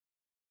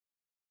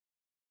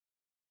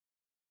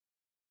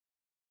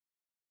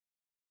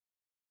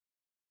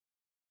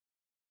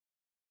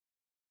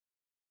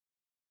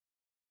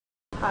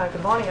Hi,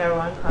 good morning,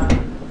 everyone.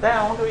 Then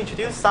I want to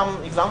introduce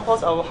some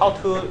examples of how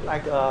to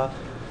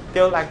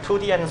build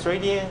 2D and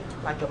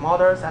 3D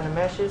models and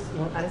meshes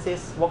in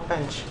ANSYS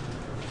Workbench.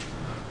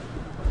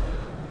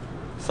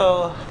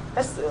 So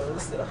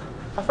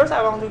first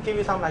I want to give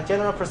you some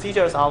general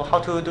procedures of how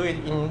to do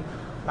it in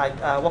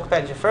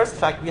Workbench.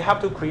 First, we have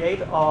to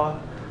create or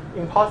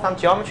import some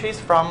geometries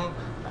from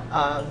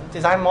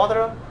design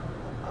model.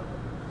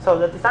 So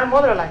the design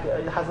model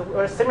it has a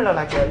very similar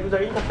user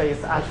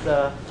interface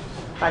as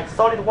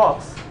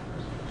SolidWorks.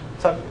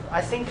 So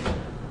I think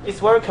it's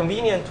very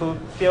convenient to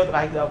build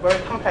very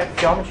complex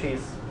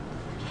geometries.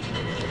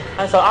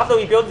 And so after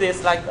we build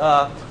this,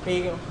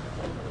 we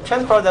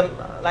transfer them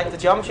the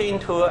geometry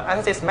into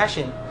ANSYS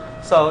meshing.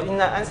 So in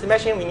the ANSYS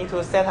meshing, we need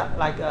to set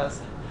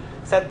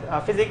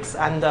set physics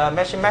and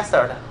meshing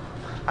method,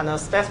 and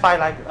specify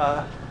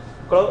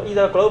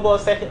either global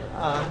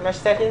mesh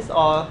settings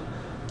or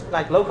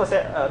local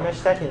mesh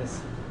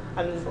settings,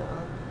 and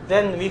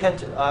then we can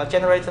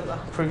generate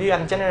preview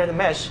and generate the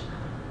mesh,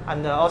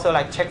 and also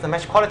check the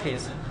mesh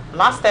qualities.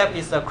 Last step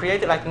is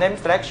create name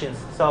selections.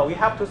 So we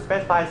have to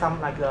specify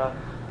some the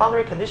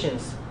boundary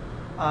conditions.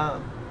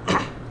 So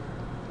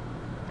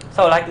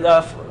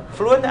the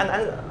Fluent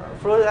and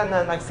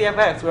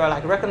CFX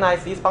will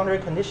recognize these boundary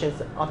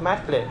conditions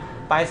automatically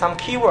by some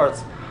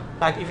keywords.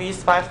 If we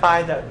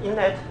specify the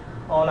inlet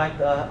or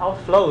the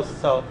outflows,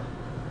 so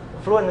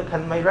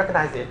Fluent may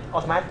recognize it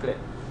automatically.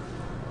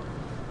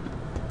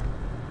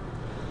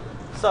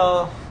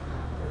 So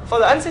for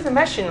the ANSYS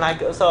meshing,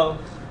 so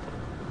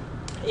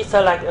it's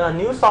a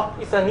new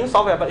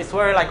software, but it's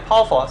very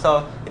powerful.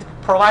 So it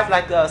provides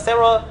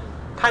several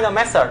kind of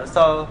methods.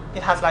 So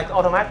it has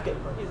automatic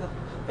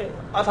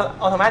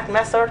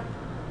method.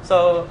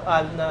 So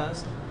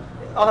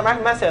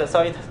automatic method.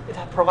 So it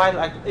provides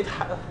it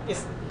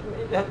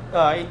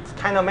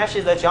kind of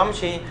meshes the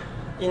geometry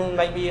in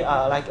maybe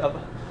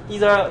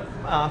either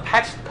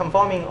patch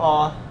conforming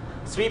or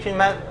sweeping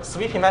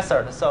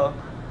method. So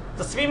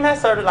the sweep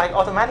method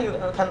automatically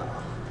can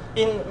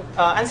in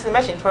ANSYS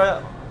meshing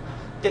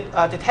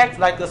detect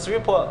the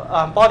sweep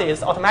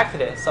bodies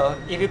automatically. So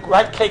if you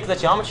right click the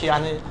geometry,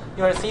 and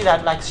you will see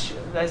that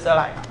there's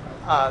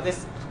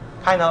this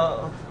kind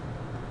of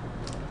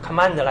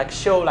command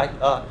show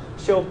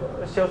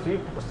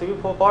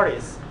sweep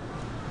bodies,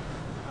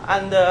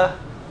 and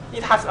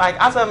it has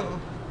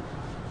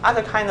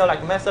other kind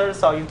of methods.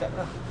 So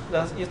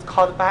it's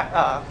called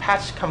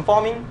patch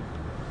conforming.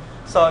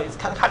 So it's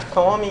patch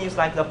conforming is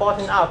the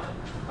bottom up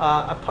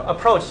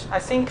approach. I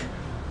think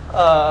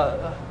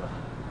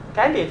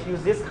Gambit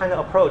use this kind of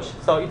approach.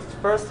 So it's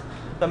first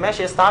the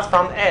mesh starts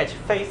from edge,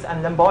 face,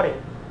 and then body,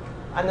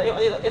 and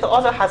it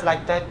also has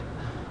that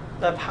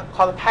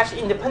called patch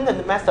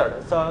independent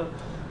method. So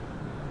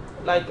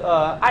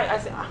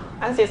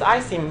ANSYS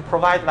ISIM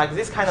provide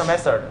this kind of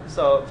method.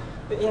 So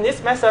in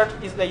this method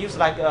they use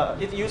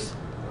it use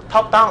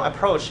top down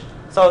approach.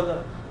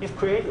 So it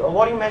create a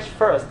volume mesh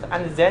first,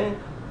 and then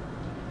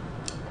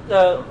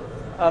the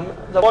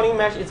volume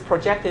mesh is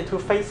projected to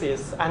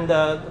faces and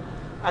the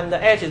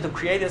edges to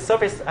create the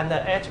surface and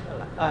the edge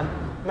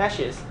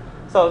meshes.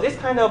 So this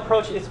kind of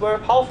approach is very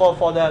powerful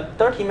for the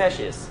dirty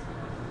meshes.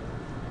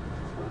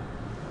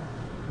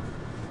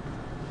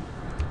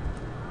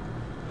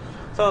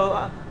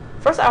 So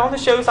first, I want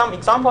to show you some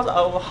examples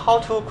of how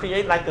to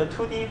create a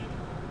 2D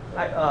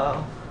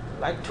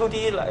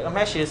 2D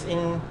meshes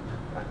in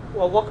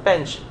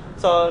Workbench.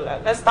 So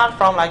let's start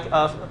from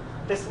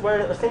this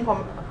very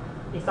simple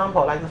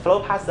example, the flow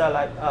past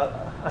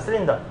a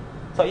cylinder.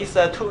 So it's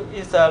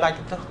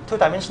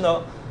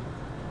two-dimensional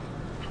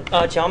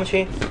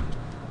geometry.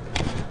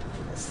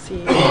 Let's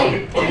see.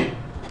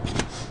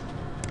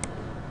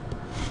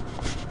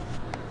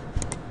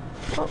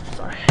 Oh,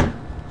 sorry.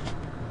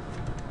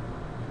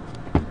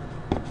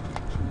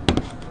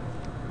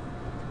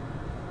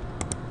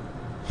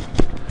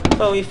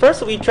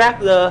 So we drag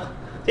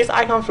this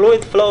icon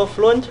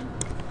fluent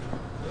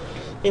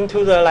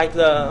into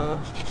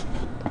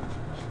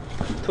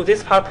to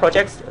this part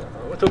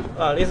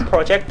this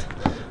project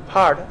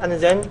part, and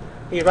then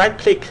we right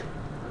click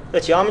the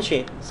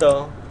geometry.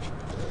 So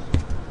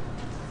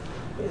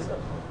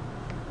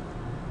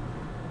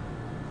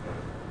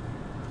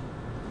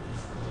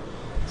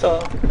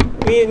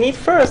we need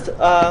first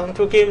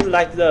to give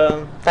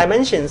the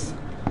dimensions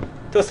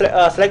to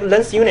select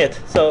length unit.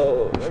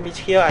 So maybe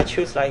here I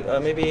choose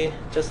maybe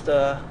just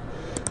a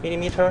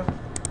millimeter.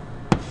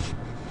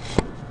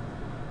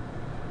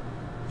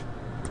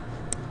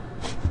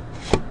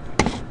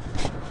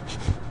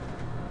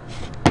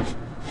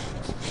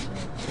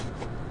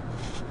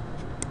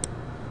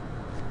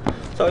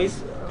 So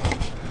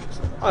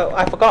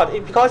I forgot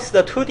because it's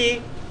the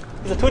 2D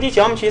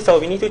geometry. So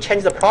we need to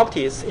change the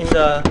properties in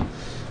the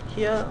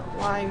here.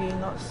 Why we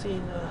not see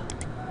the?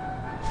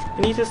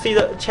 We need to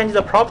change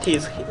the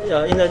properties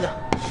in the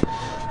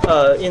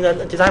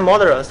design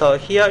model. So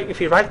here, if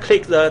you right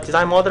click the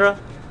design model,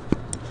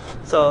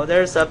 so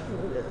there's a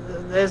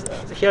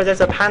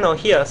panel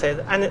here says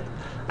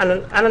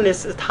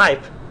analysis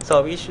type.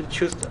 So we should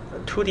choose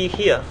 2D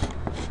here.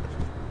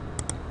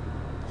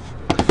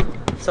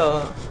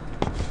 So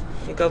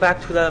we go back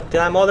to the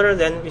design model,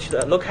 then we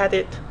should look at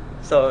it.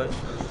 So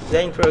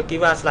then it will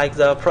give us like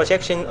the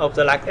projection of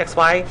the like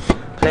XY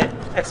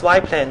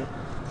plane.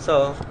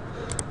 So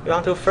we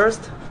want to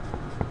first.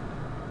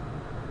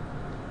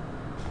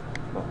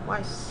 Oh,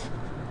 why?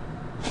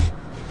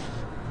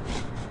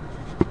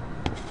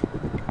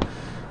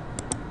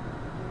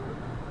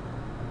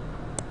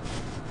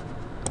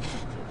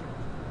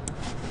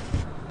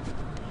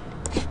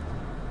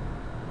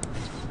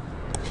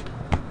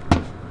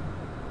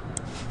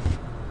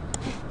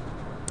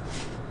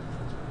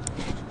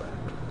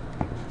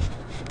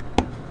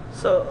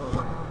 So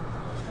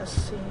let's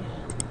see.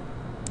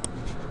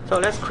 So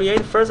let's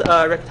create first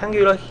a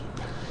rectangular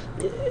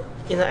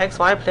in the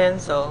XY plane.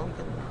 So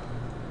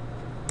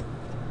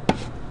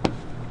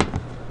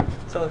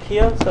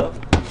here, so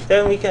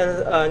then we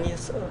can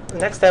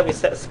next step is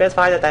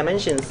specify the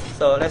dimensions.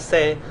 So let's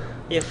say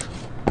if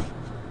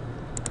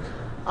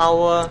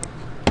our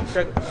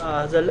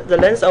the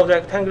length of the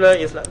rectangular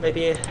is like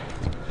maybe,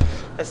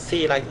 let's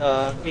see, like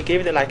we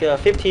give it like a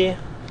 50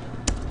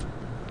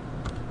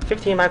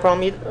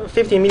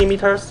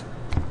 millimeters,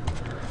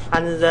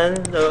 and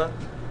then the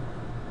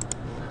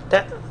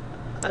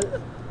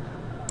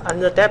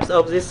depth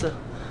of this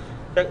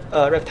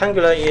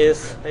rectangular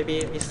is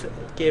maybe we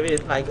give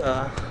it like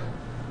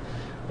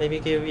maybe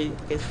give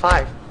it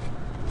 5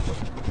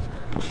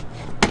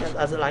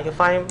 as like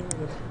 5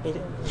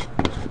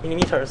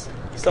 millimeters.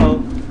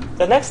 So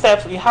the next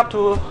step we have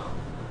to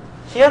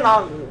here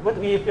now what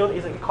we build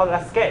is called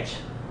a sketch.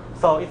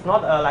 So it's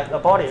not like a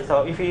body.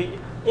 So if we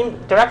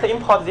directly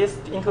import this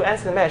into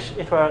ANSYS mesh,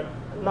 it will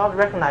not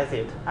recognize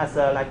it as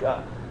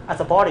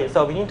a body.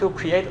 So we need to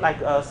create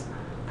like a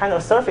kind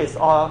of surface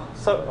or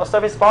a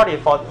surface body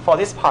for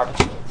this part.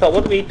 So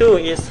what we do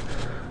is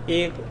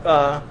we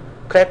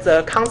collect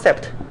the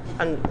concept,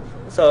 and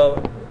so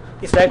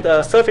we select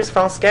the surface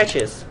from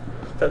sketches.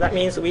 So that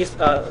means we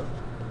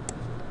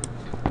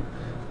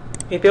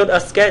build a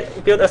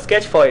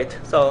sketch for it.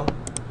 So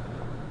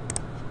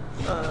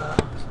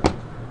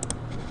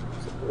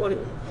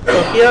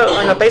so here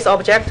on the base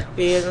object,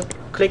 we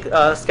click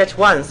sketch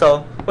 1.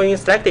 So when you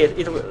select it,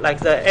 it like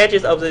the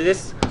edges of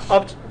this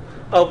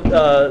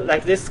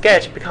like this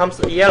sketch becomes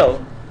yellow.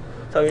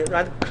 So we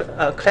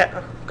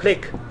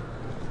click.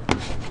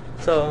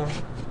 So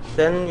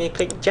then we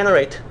click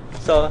generate.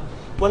 So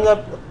when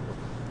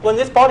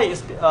this body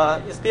is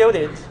built,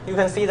 you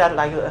can see that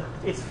like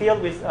it's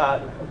filled with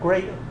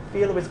gray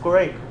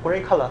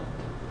color.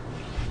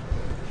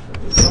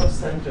 It's not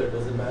center.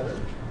 Does it matter?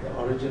 The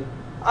origin.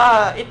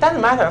 It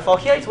doesn't matter. For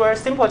here, it's very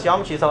simple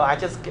geometry, so I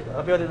just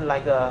build it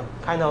like a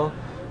kind of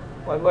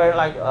very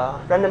like a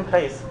random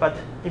place. But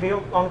if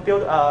you want to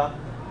build a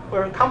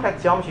very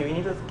complex geometry, you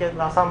need to get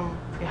some.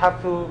 You have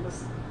to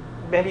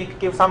maybe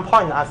give some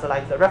point as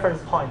like the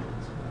reference point.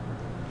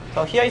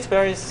 So here it's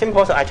very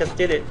simple, so I just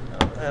did it.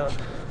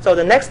 So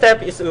the next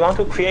step is we want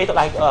to create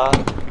like a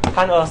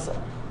kind of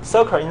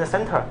circle in the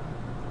center.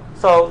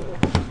 So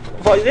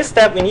for this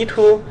step, we need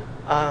to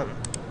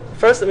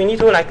first we need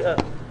to like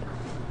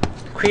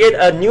create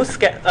a new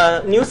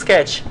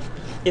sketch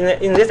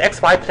in this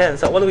XY plane.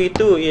 So what we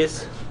do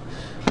is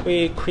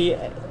we create,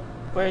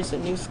 where is the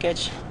new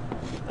sketch?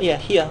 Yeah,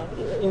 here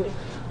in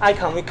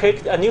icon we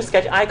click a new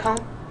sketch icon.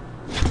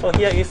 So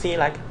here you see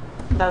like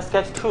that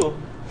sketch 2,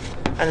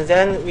 and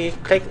then we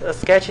click a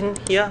sketching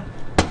here.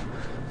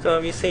 So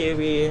we see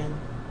we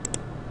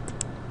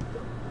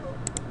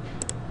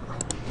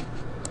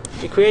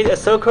create a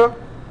circle.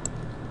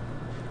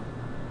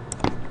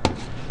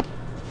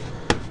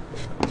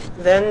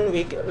 Then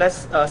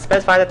let's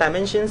specify the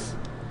dimensions.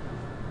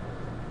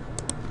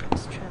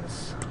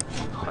 Constraints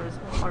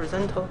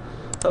horizontal.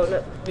 So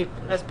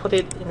let's put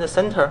it in the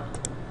center.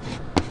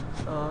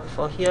 So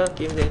for here,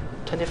 give it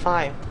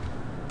 25.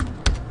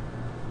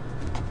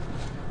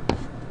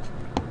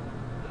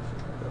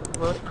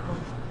 Vertical.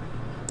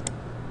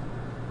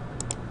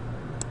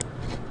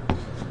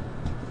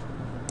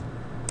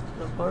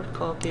 The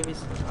vertical give it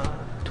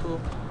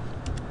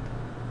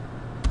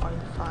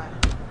 2.5.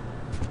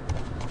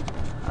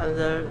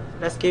 And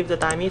let's give the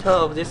diameter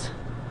of this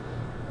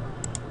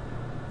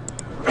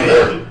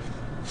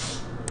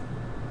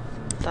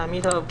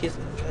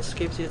let's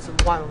give this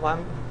 1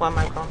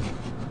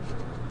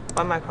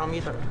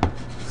 micrometer.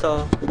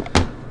 So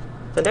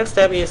the next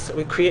step is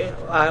we create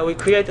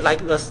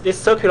like this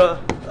circular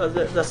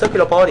the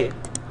circular body.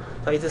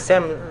 So it's the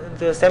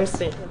same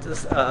thing,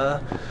 this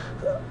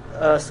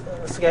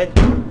sketch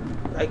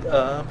like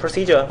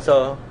procedure.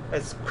 So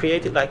let's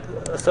create like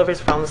a surface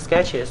from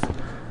sketches.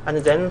 And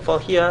then for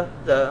here,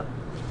 the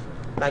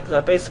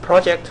base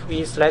project,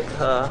 we select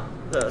the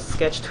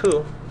sketch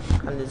 2,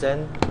 and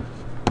then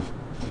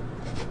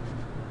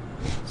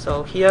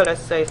so here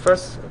let's say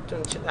first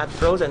at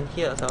frozen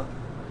here. So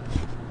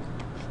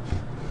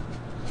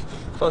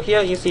for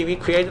here you see we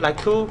create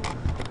like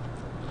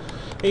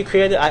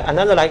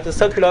another like the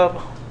circular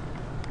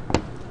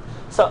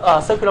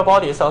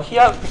body. So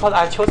here because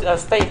I chose a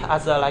state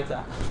as like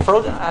the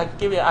frozen, I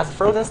give it as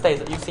frozen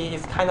state. You see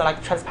it's kind of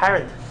like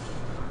transparent.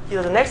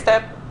 here the next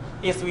step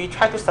is we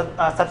try to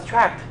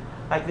subtract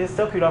like this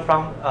circular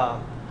from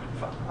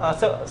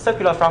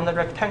the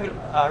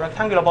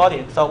rectangular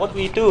body. So what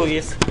we do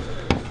is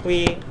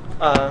we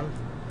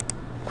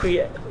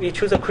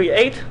choose a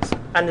create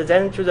and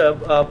then choose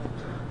a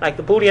like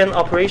the Boolean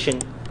operation.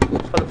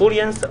 For the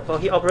Booleans, for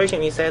here operation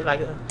we said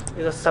like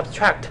is a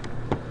subtract.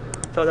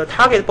 So the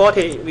target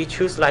body we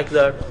choose like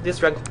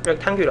this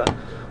rectangular.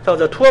 So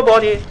the tool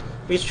body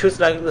we choose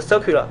like the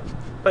circular.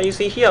 But you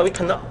see here we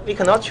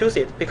cannot choose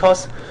it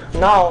because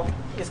now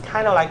it's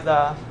kind of like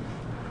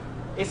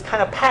it's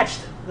kind of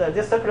patched.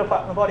 This circular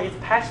body is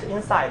patched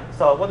inside.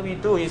 So what we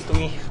do is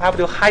we have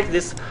to hide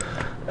this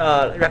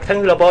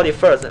rectangular body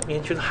first. We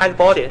choose hide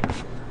body,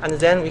 and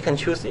then we can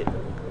choose it.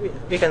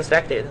 We can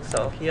select it.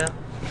 So here,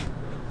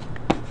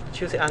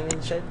 choose it and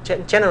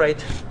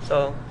generate.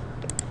 So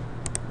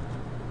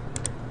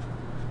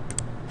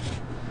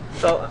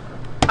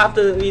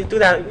after we do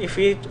that, if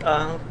we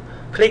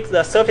click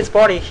the surface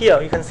body here,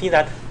 you can see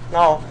that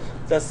now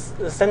the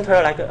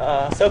center like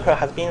circle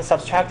has been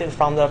subtracted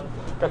from the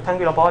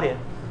rectangular body.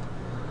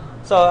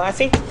 So I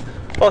think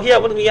for here,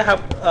 what we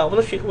have,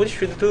 what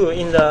should do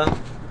in the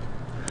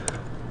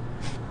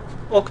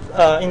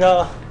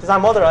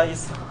design modeler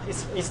is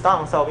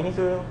done. So we need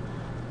to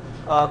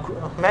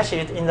mesh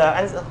it in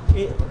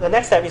the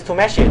next step is to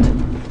mesh it.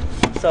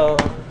 So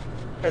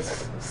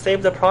let's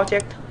save the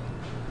project.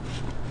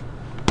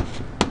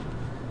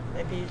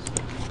 Maybe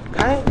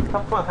can I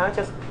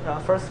just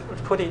first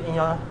put it in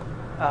your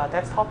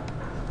desktop?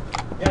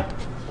 Yeah.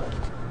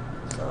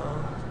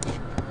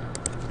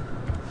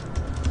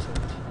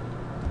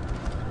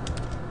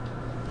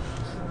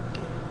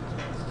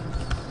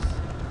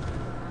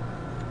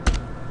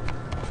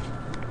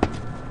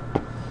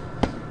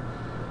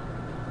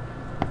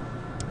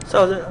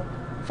 So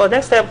for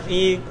next step,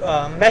 we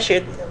mesh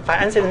it by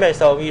ANSYS mesh.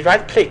 So we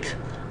right-click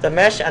the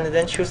mesh and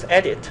then choose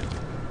Edit.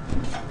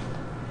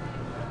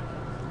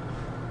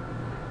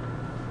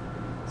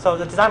 So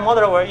the design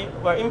modeler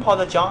will import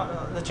the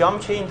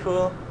geometry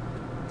into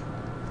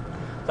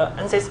the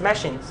ANSYS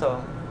meshing.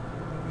 So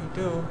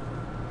you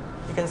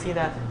can see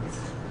that it's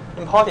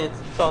imported.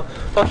 So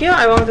for here,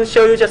 I want to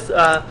show you just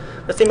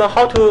the symbol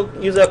how to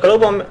use a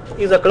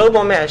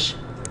global mesh.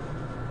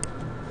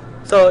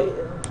 So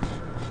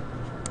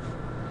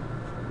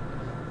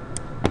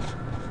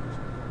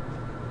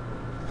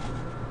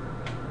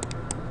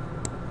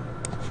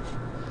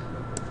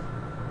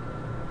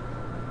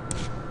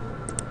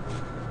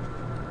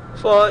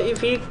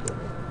if we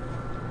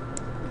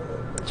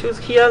choose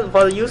here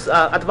for the use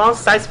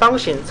advanced size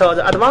function, so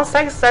the advanced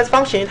size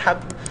function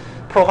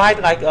provide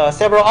like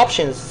several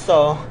options.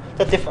 So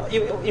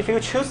if you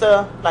choose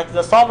like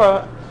the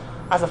solver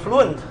as a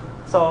fluent,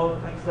 so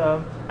like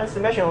the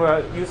ANSYS meshing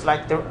will use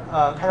like the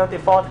kind of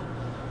default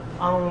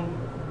on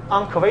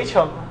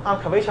curvature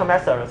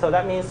method. So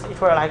that means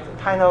it will like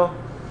kind of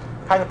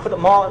put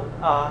more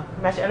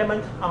mesh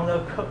element on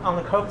the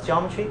curved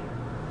geometry.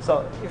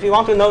 So if you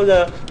want to know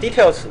the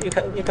details, you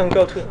can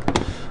go to.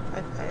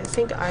 I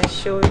think I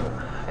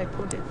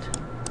put it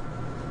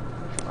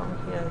from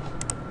here.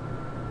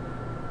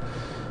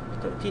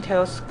 The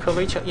details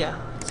curvature, yeah,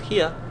 it's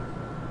here.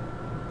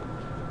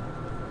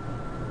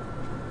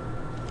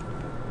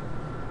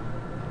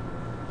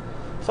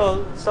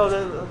 So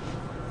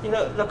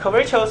the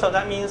curvature. So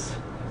that means.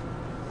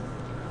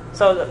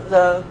 So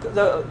the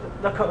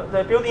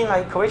building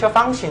like curvature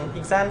function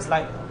examines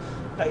like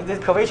these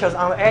curvatures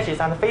on the edges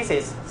and the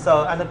faces,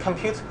 so and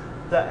compute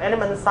the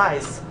element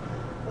size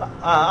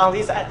on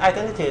these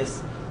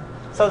identities,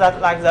 so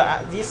that like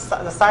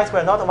the size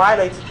will not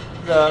violate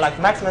the like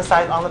maximum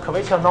size on the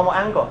curvature normal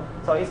angle.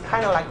 So it's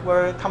kind of like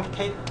very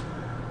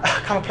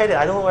complicated.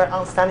 I don't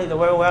understand it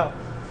very well.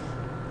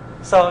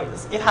 So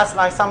it has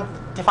like some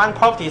defined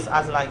properties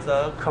as like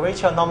the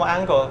curvature normal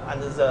angle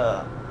and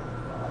the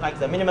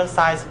minimum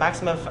size,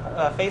 maximum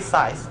face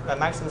size, the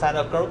maximum size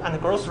and the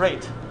growth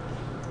rate.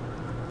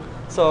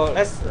 So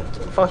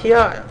for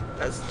here,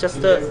 let's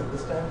just. Programs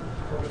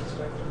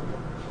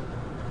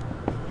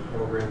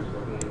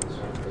looking at the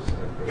surface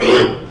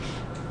and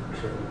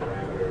certain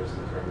parameters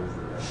determines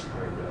that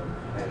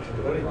kind of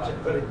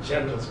very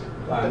general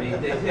speaking. Well, I mean,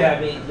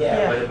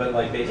 yeah. But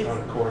like based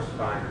on coarse,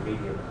 fine, or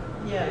medium.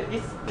 Yeah,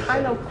 it's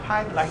kind of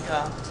quite like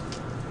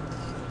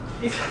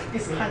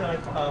it's kind of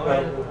like.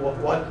 Well,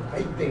 what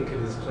I think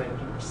it is trying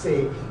to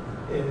say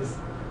is,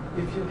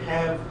 if you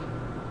have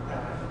a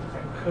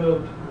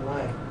curved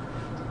line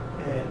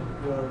and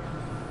you're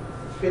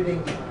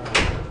fitting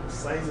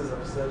sizes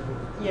of certain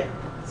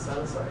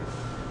cell size,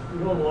 you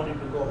don't want it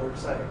to go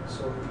outside.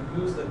 So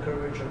you use the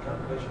curvature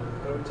calculation.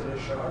 The curvature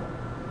is sharp.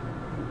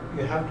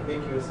 You have to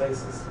make your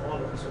sizes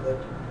smaller so that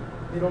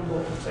they don't go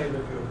outside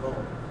of your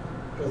norm.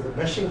 Because the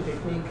meshing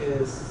technique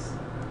is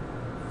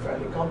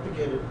fairly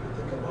complicated if you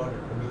think about it.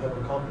 When you have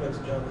a complex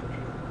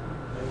geometry,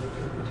 and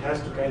it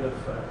has to kind of,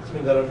 I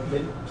mean, there are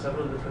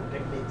several different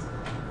techniques.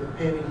 The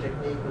paving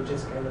technique will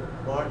just kind of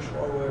march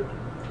forward,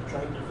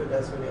 trying to fit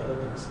as many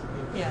elements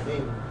in the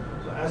name.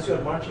 So as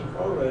you're marching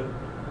forward,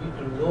 you need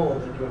to know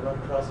that you're not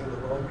crossing the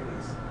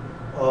boundaries.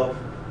 of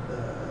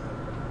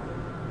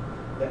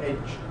the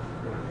edge.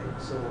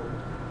 Right? So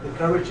the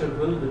curvature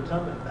will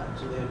determine that.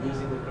 So they are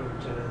using the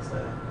curvature as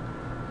a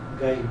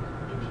guide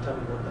to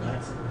determine what the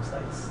maximum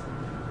size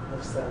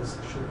of cells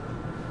should be.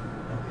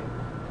 Okay.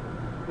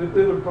 We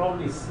will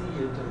probably see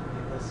it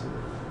as we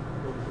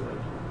go through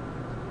it.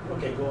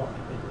 Okay, go on.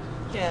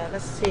 Yeah,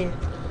 let's see.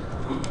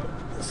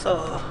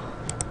 So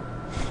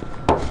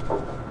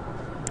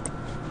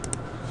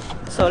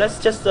let's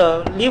just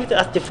leave it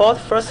as default.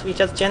 First, we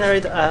just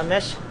generate a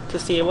mesh to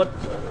see what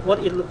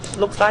it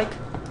looks like.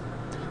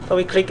 So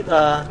we click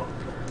the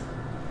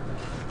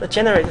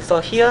generate. So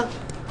here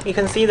you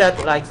can see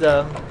that like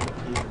the.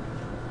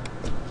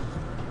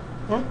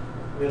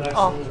 We're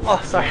not seeing it.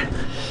 Oh, sorry.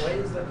 Why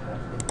is that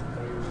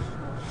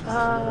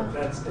happening?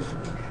 That's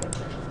different.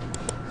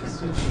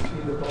 Switch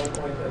between the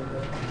PowerPoint and the.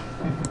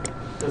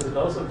 Because it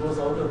also goes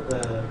out of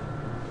the.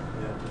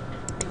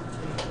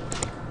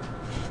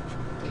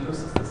 It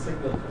loses the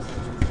signal for some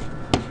reason.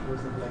 It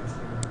goes the blank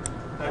signal.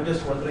 I'm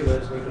just wondering whether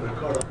it's going to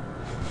record.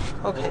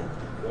 Okay.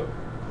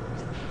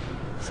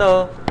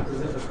 So.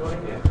 Is it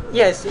recording yet?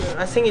 Yes,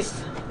 I think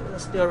it's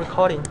still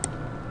recording.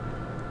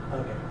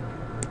 Okay.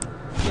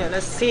 Yeah,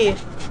 let's see.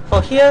 Oh,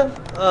 here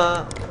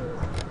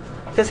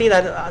you can see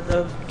that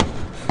the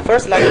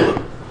first like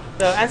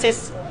the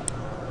ANSYS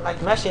like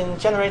machine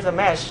generates a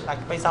mesh like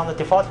based on the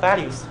default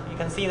values. You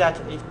can see that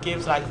it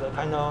gives like the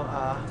kind of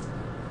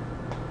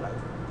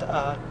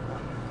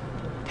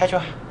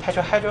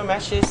tetrahedral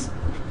meshes.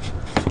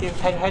 Give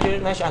tetrahedral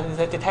mesh and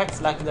it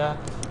detects like the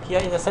here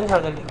in the center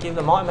that give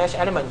the more mesh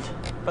element.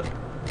 But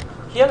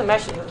here the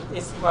mesh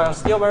is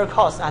still very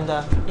coarse, and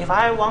if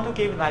I want to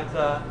give like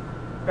the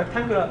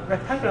rectangular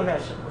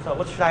mesh, so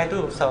what should I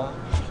do? So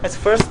let's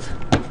first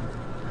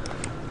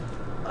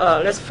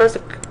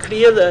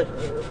clear the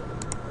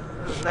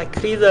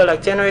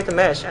generate the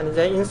mesh and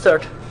then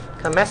insert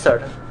the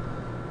method.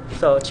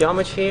 So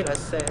geometry, let's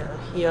say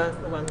here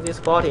on this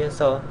body.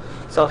 So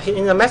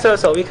in the method,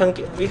 so we can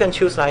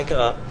choose like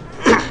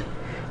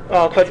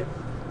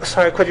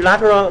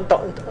quadrilateral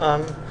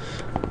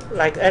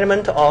like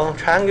element or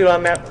triangular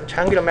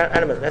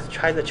element. Let's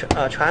try the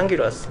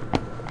triangulars.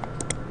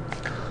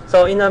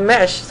 So in the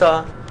mesh,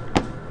 so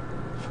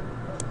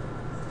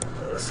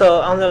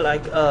on the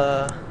like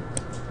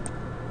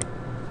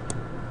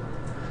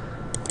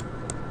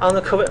on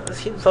the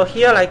so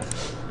here like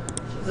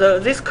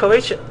this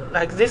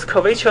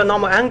curvature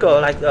normal angle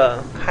like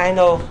kind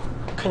of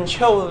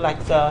control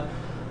like the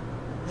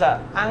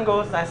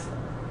angles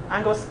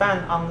angle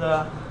span on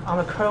the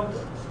curve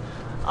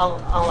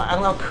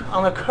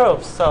on the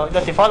curve. So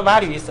the default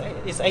value is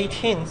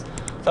 18.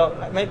 So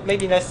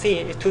maybe let's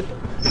see to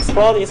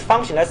explore its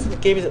function. Let's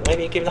give it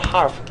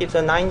half. Give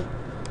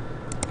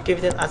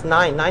it as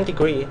 9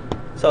 degree.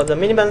 So the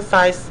minimum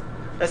size,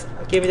 let's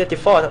give it a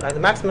default. Like the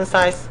maximum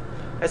size,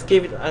 let's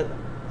give it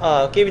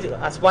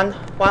as one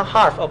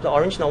half of the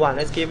original one.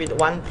 Let's give it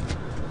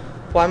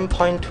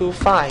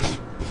 1.25.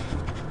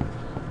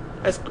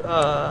 Let's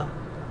the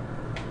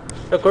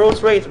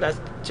growth rate. Let's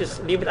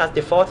just leave it as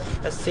default.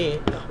 Let's see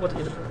what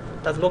it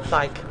does look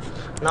like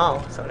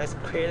now. So let's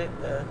create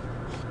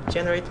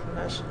generate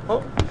mesh.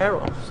 Oh,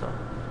 error. So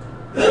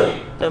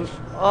did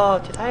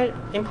I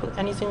input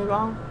anything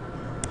wrong?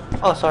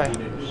 Oh, sorry. It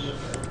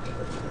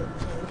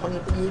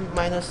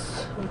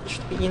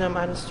should be inner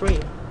minus 3.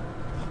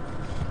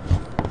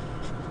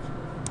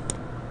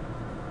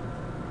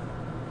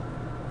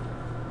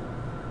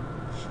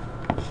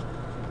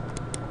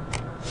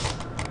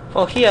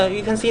 Oh, here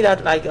you can see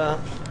that like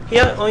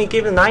here only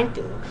give 9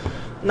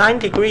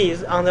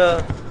 degrees on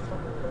the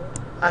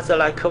as a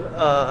like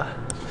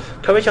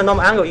curvature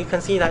normal angle. You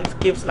can see that it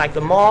gives like the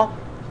more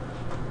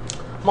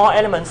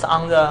elements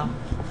on the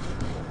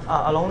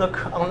along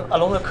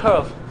the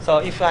curve. So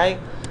if I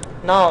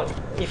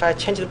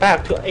change it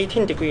back to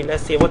 18 degree,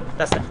 let's see what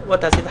does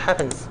it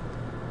happens.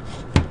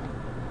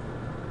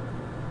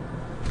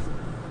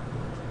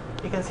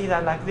 You can see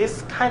that like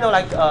this kind of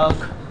like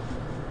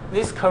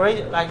this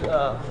curvature like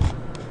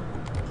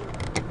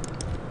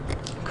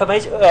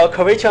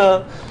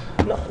curvature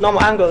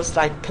normal angles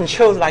like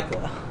controls like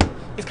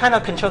it kind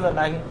of controls the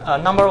like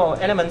number of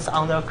elements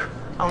on the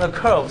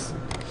curves.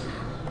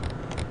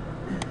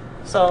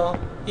 So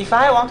if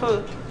I want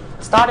to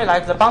study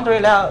like the boundary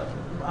layer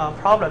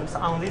problems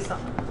on these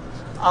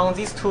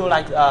two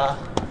like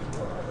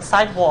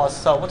side walls,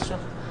 so what should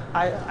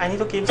I need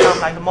to give some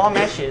like more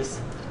meshes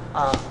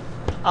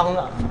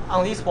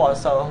on these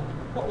walls. So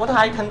what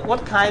I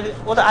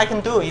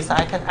can do is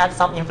I can add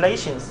some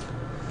inflation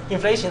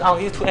on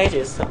these two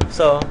edges.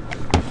 So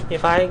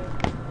if I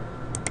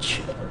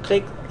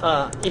click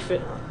if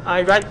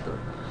I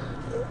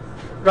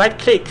right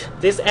click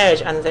this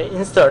edge and then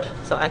insert,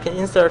 so I can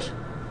insert.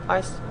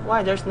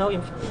 Why there's no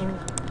inflation?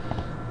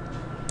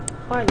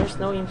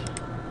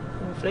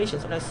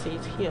 So let's see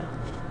it here.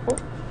 Oh.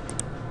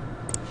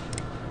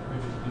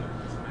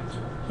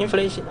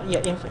 Inflation,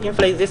 yeah,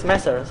 inflate this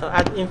method. So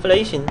add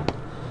inflation.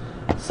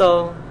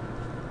 So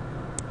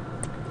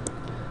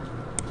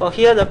For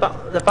here,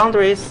 the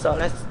boundaries, so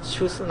let's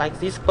choose like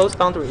these both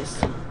boundaries.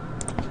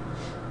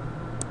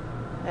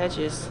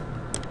 Edges.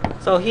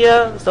 So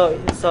here,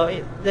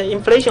 the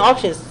inflation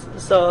options,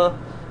 so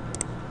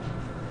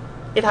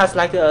it has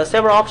like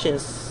several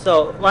options.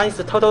 So one is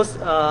the total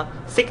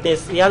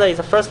thickness, the other is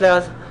the first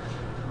layer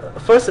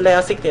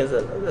thickness,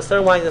 the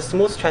third one is the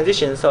smooth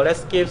transition. So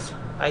let's give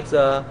like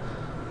the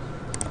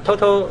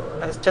total,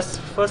 let's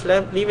just first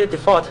leave it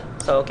default.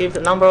 So give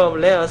the number of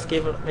layers,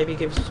 maybe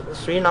give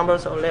 3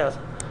 numbers of layers.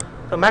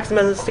 So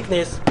maximum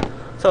thickness,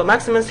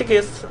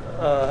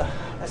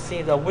 let's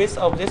see, the width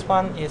of this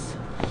one is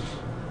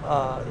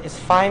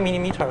 5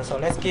 millimeters. So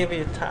let's give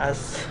it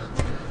as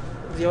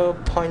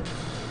 0.5.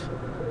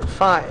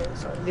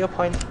 So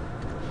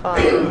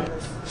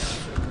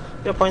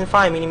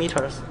 0.5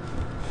 millimeters.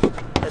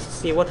 Let's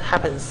see what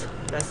happens.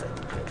 Let's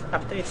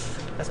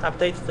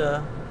update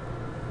the.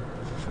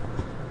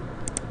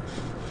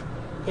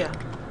 Yeah,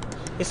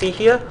 you see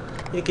here,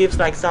 it gives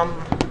like some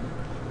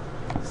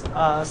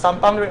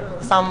boundary,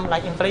 some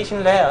like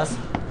inflation layers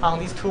on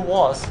these two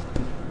walls.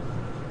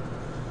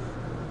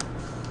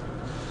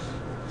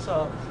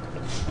 So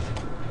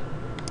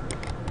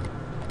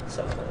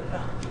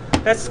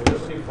let's.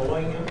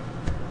 Following him.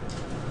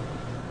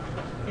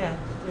 Yeah.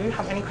 Do you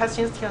have any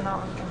questions till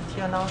now?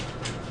 Yeah.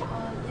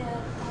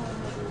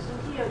 So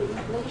here the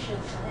inflation,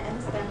 I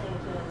understand it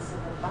is the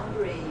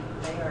boundary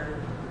layer.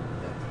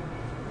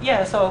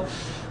 Yeah. So,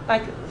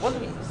 like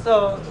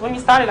when we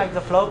started like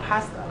the flow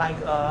past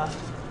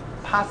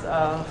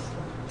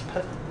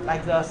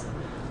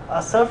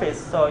the surface,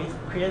 so it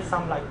creates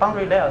some like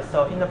boundary layers.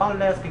 So in the boundary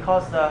layers,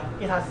 because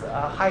it has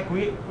a high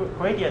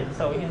gradient,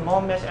 so we need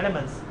more mesh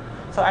elements.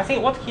 So I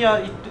think what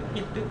here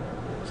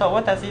so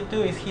what does it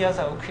do is here,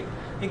 so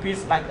it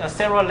gives like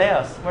several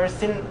layers,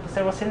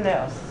 several thin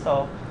layers.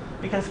 So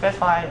we can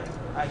specify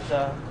like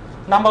the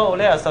number of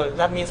layers. So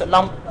that means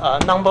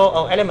number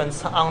of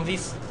elements on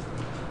this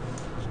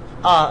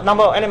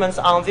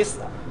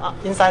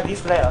inside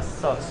these layers.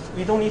 So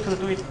we don't need to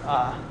do it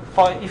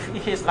for if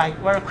it is like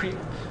very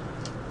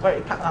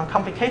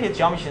complicated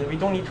geometry. We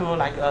don't need to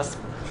like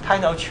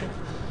kind of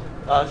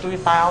do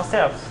it by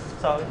ourselves.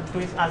 So do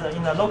it as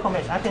in the local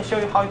mesh. I can show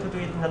you how to do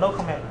it in the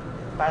local mesh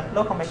by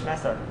local mesh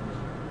method.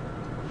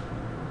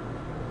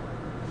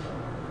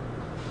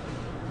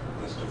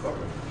 Just to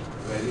comment,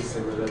 very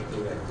similar to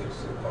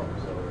ANSYS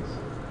Workbench,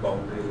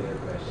 boundary layer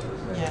meshes.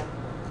 Yeah.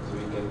 So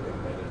we can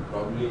compare it.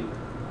 Probably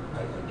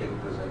I can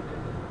present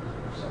it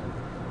in some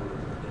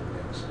in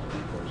next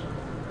week or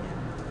something.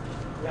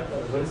 Yeah,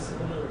 very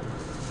similar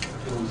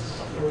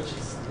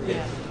approaches.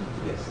 Yeah.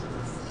 Yes.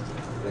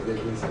 Like there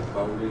is a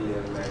boundary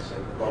layer mesh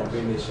and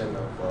combination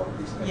of all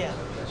these kinds Yeah. of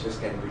meshes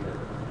can be done.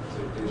 So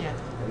it is, Yeah.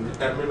 and the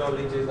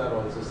terminologies are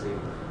also same.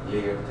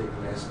 Layer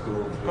thickness,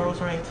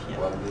 growth rate,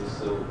 Yeah. all this.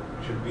 So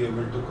should be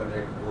able to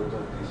connect both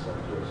of these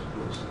softwares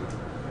closely.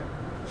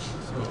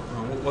 So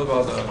what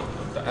about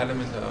the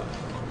element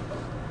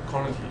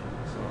quality?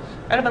 So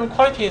Element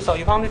quality. So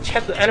you want to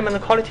check the element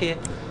quality.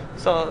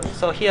 So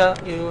here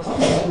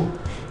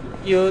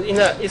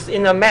it's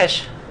in the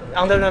mesh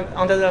under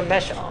the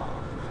mesh.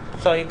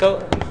 So it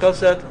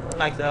goes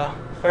like the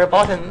very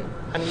bottom,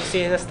 and you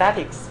see the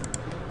statics.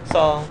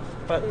 So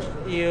but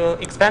you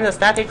expand the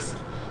statics.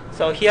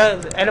 So here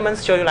the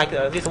elements show you like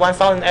this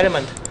 1,000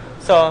 element.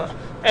 So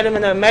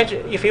element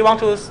measure, if you want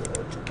to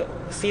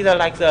see the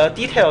like the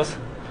details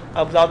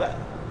of the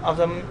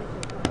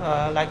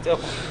like the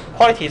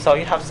quality, so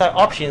you have some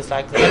options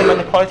like the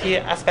element quality,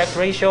 aspect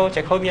ratio,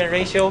 Jacobian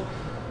ratio,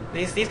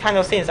 these kind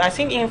of things. I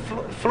think in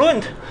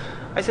Fluent,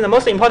 I think the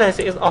most important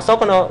is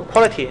orthogonal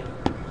quality.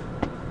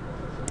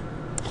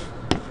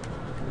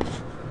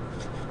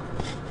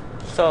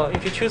 So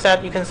if you choose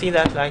that, you can see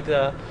that like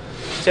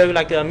show you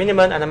like the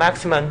minimum and the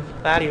maximum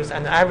values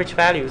and the average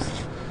values.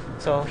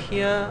 So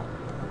here,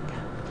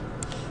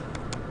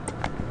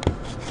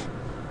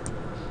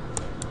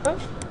 huh?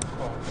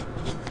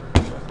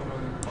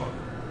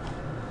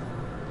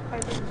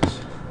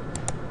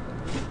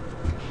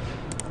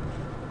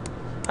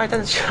 It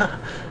doesn't show.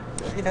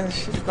 It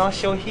doesn't not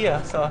show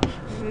here. So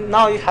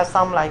now it has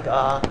some like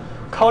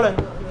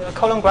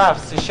column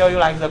graphs to show you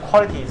like the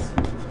qualities.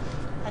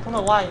 I don't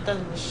know why it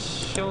doesn't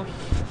show.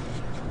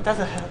 It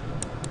doesn't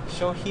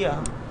show here.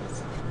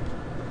 It's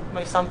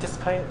maybe some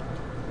display.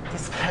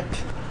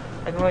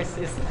 I don't know if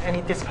it's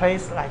any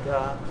displays like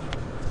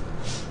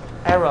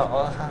error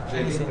or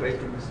anything.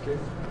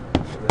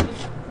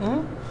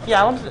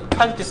 Yeah, I want to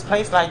try to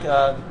display like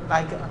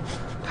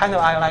kind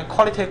of like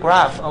quality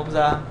graph of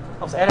the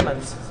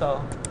elements.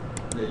 So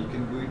yeah, you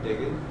can do it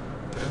again.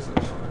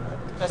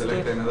 let's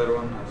Select do another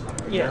one or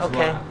something. Yeah, there's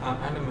okay. one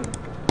element in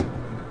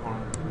the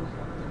corner.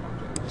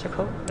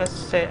 Jacob, let's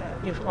say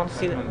if you want to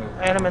see the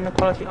element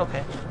quality.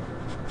 Okay.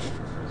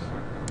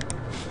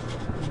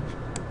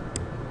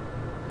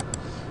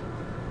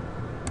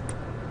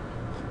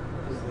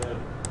 Is there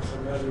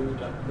somewhere you need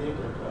to update it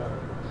or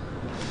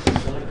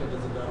select it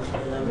as a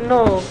down?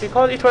 No,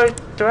 because it will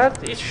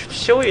direct. It should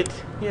show it.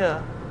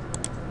 Yeah.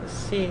 Let's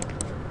see.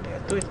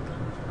 Do it.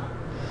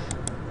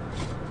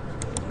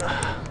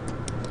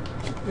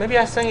 maybe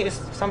I think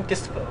it's some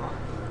display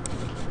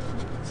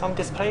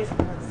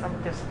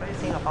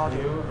thing about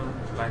it. You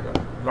like a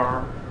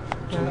large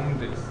zoom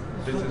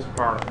this is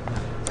part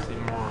see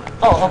more.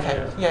 Oh,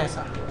 okay. Yes.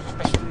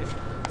 Actually,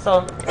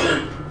 so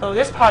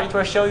this part it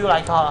will show you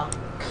like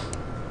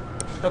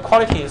the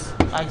qualities,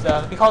 like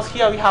because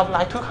here we have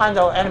like two kinds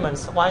of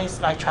elements. One is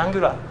like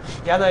triangular,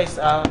 the other is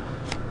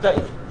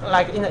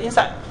like in the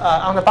inside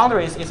on the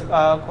boundaries is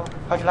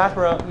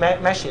quadrilateral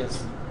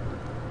meshes.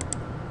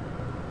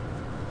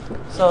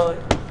 So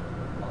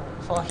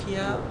for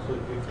here, So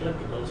if you click,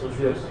 it also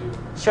shows you.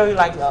 show you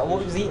like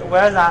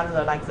where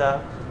are like the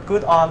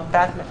good or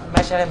bad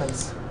mesh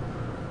elements.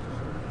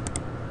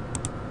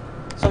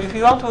 So if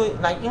you want to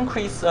like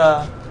increase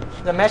the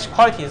mesh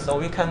quality, so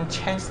we can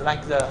change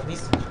like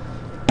these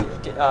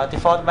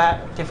default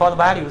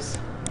values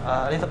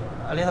a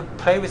little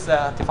play with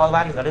the default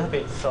values a little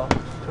bit, so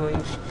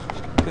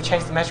to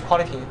change the mesh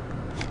quality.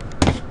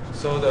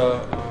 So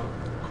the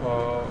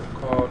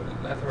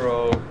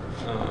collateral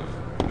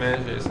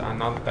meshes are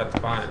not that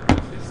fine.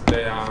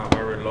 They are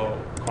very low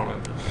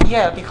quality.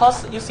 Yeah,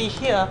 because you see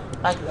here,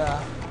 like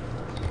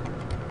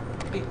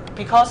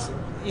because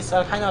it's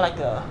a kind of like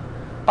a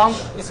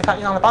it's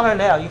kind of on the boundary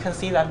layer. You can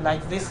see that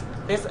like this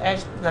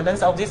edge, the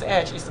length of this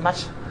edge is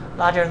much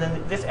larger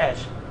than this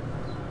edge.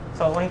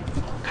 So when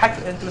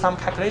you do some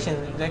calculation,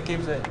 they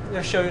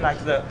show you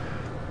like the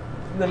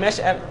mesh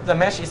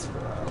is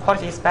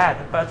quality is bad.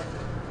 But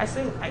I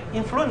think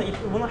in Fluent it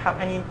won't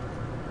have any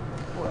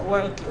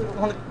won't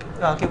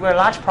give a very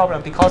large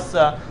problem, because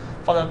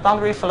for the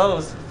boundary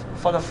flows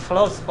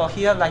for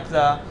here, like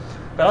the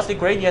velocity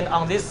gradient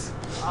on this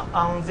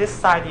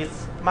side is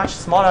much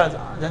smaller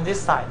than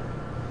this side.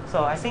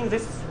 So I think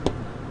this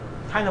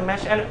kind of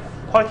mesh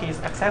quality is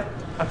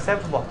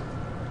acceptable.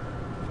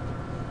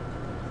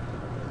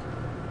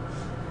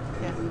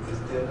 Yeah. Is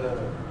there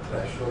a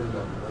threshold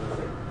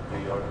number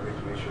beyond which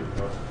we should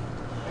not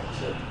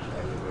accept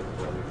element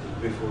quality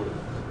before?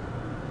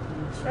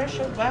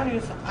 Threshold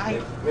values,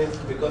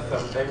 Because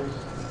sometimes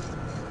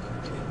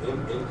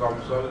in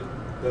COMSOL,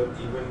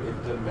 even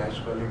if the mesh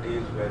quality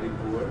is very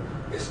poor,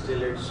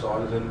 still it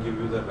solves and give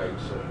you the right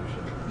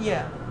solution.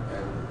 Yeah.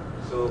 And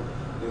so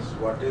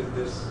what is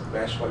this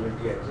mesh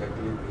quality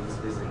exactly means,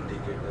 this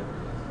indicator?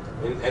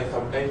 And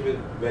sometimes with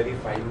very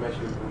fine mesh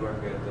you do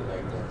not get the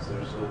right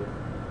answer. So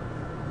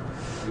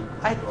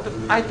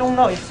I don't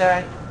know if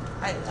there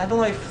I don't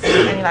know if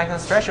there are any like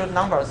threshold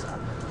numbers.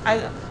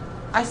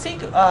 I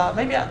think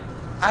maybe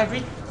I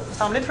read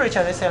some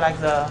literature. They say like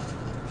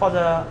for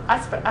the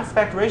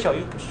aspect ratio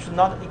you should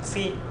not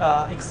exceed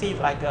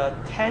like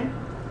 10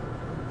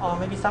 or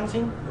maybe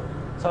something.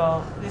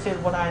 So this is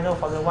what I know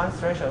for the one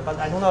threshold. But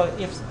I don't know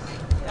if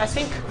I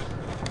think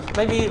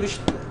maybe we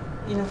should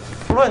in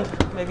Fluent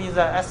maybe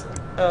the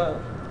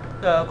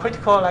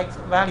critical like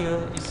value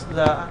is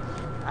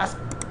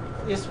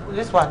is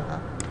this one,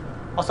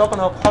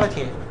 orthogonal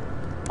quality.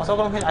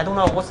 Orthogonal quality, I don't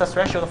know what's the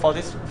threshold for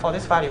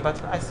this value,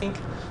 but I think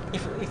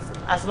if it's,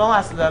 as long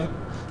as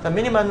the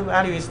minimum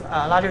value is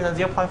larger than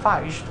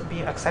 0.5, it should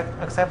be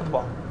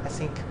acceptable, I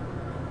think.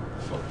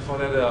 For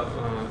that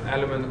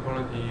element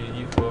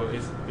quality, if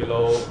it's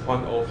below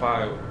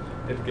 0.05,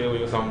 it gives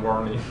you some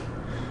warning.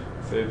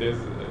 So this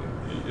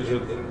you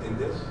should in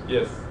this?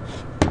 Yes.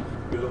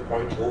 Below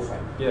 0.05?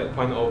 Yeah,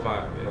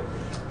 0.05.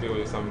 It gives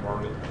you some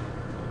warning.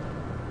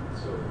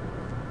 So,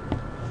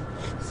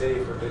 say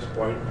if it is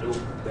 0.2,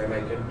 then I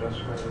can trust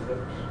my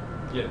results?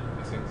 Yeah,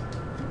 I think so.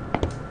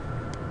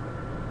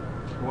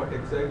 What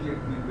exactly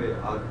it means by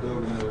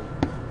orthogonal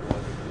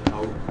quality?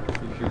 How,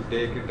 if you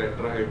take a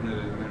tetrahedral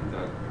element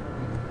or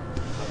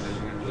some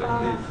element like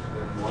this,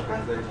 then what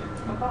exactly?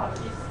 About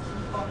is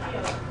for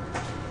here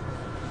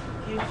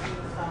gives you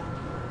some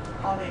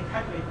how they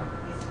calculate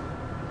this,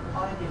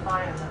 how they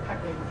define and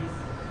calculate these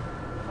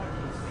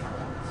quantities.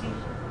 See.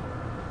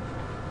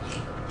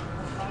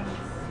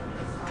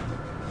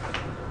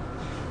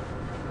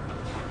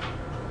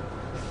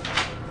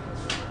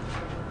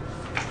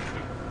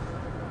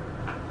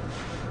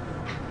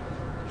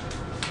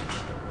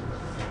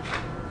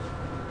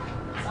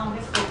 It's on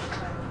this book.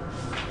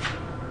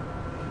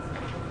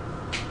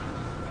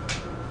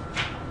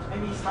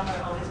 Maybe it's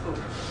somewhere on this book.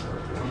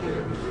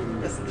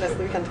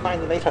 We can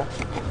find it later.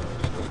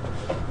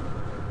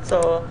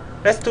 So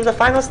let's do the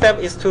final step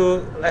is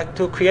to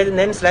create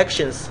name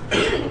selections.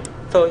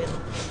 So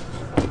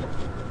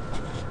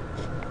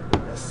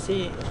let's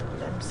see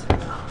names.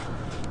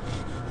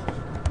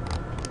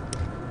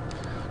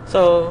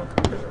 So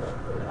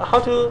how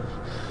to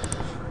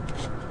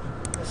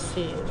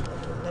see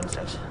name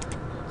selection.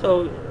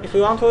 So if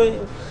you want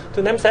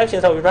to name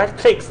selection, so we right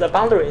click the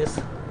boundaries,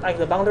 like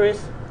the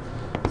boundaries.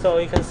 So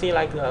you can see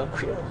like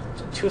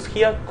choose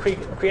here,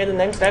 create the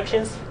name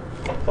selections.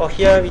 Or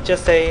here we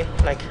just say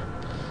like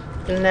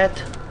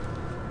inlet.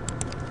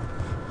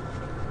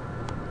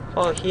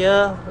 Or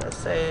here let's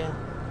say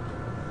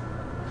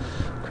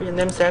create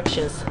name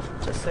selections.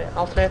 Just say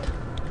outlet.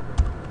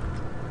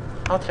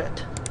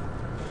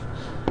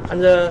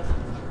 And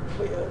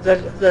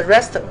the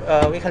rest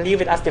we can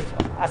leave it as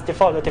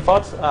default. The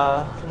default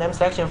name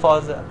selection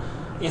for the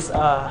is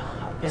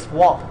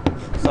wall.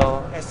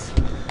 So let's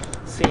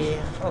see.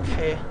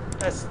 Okay,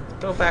 let's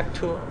go back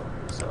to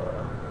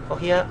for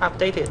here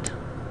updated.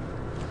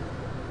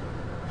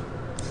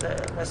 So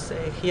let's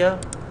say here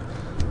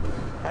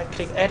I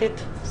click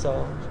edit.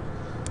 So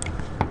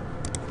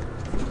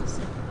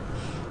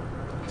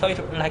it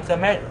like the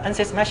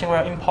ANSYS meshing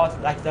will import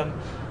like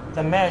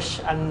the mesh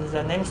and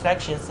the name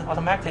selections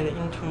automatically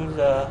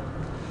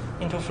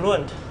into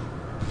Fluent.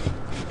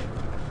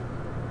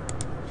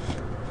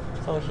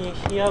 So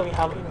here we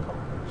have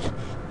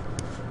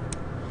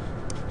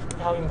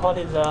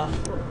imported the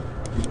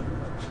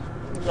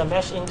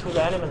mesh into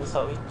the element.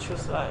 So we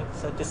choose like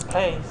the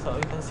display. So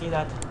you can see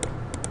that.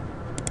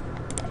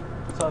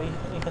 So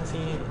you can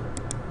see.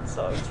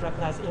 So it's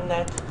recognized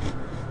inlet,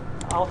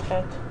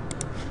 outlet,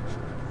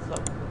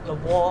 the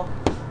wall,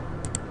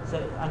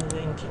 and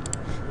the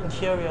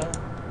interior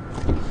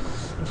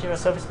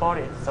surface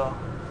body. So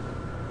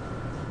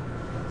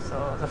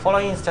the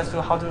following is just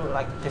how to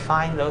like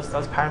define those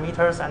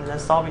parameters and then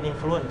solve it in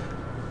Fluent.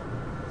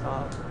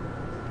 So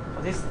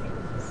for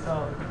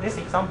this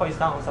example is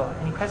done. So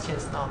any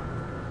questions now?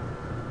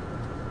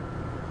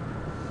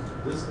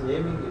 This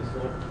naming is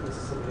not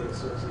necessarily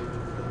associated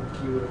with the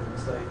keyword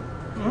inside.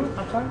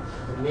 I'm sorry?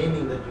 The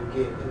naming that you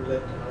gave,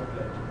 inlet and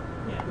outlet.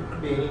 Yeah. It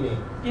could be any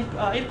name.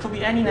 It could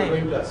be any You're name.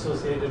 going to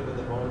associate it with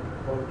the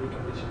boundary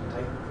condition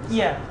type.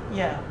 Yeah.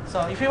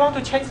 So if you want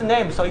to change the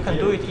name, so you can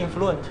do it in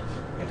Fluent.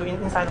 You do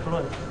it inside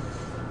Fluent.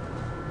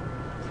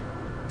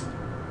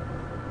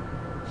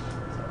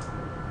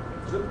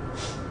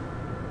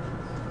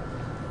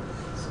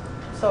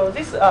 So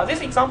this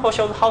example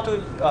shows how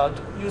to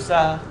use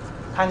a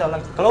kind of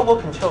like global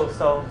control.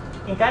 So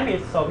in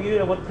Gambit, so we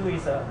what do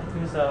is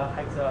use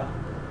like the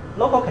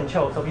local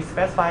control. So we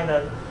specify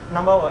the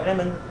number of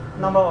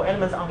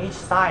elements on each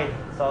side.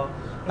 So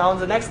now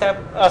the next step.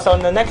 So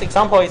the next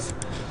example is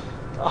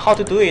how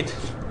to do it.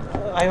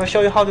 I will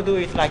show you how to do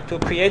it, like to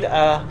create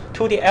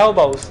 2D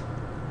elbows.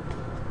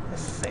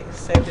 Let's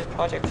save this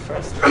project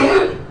first.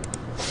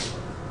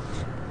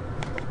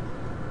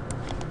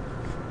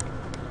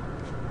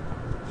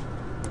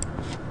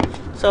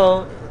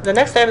 So the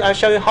next step, I'll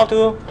show you how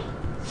to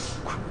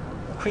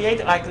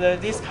create like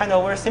this kind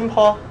of very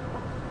simple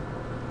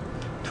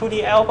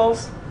 2D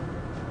elbows.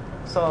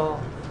 So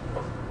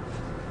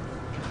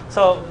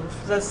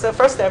the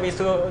first step is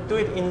to do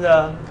it in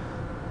the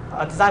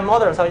design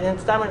model. So in the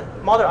design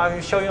model, I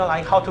will show you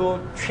like how to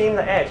trim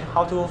the edge,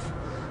 how to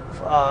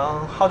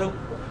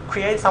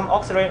create some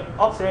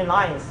auxiliary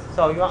lines.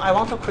 So I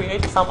want to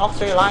create some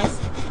auxiliary lines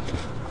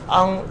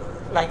on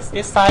like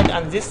this side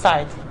and this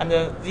side and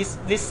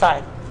this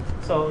side.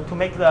 So to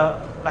make the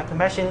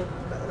mesh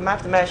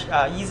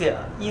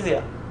easier.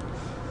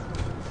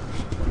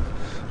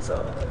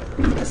 So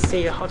let's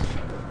see how to.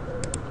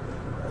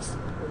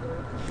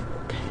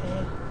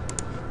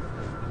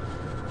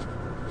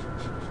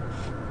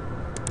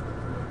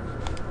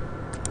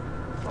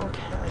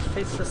 Okay, I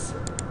face the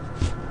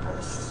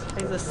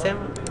same.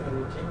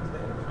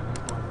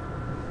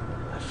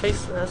 I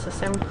face the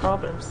same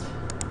problems.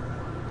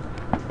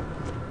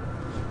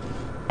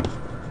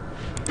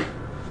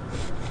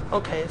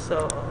 Okay,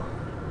 so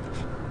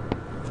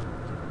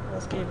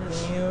let's give a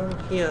new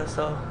here.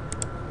 So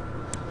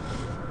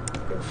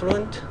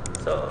Fluent.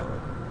 So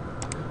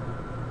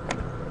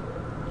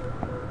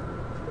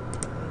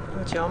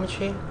new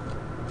geometry.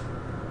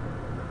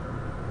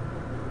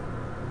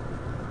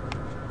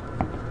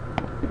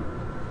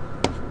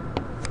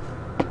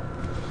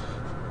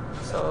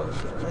 So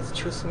let's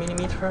choose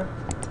millimeter.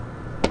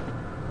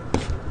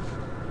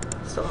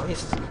 So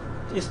it's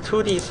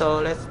 2D. So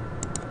let's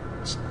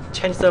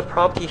change the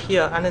property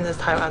here and then this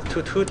type as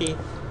to 2D.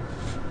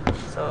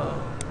 So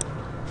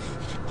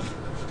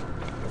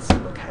let's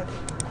look at it.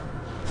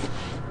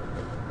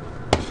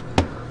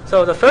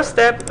 So the first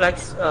step,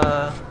 let's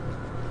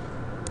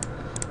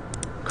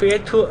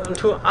create two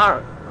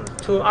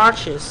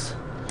arches.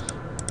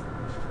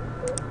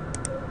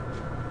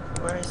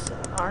 Where is the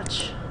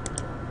arch?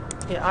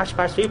 Yeah, arch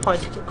by 3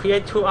 points.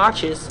 Create 2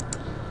 arches.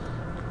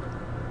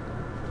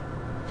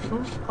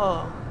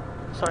 Oh.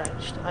 Sorry,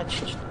 I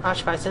choose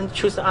arch by center.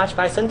 Choose the arch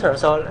by center.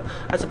 So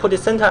let's put the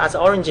center as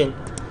origin.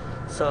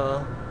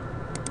 So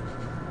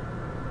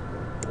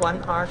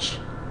one arch,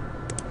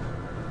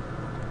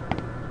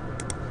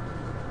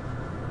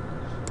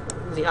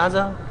 the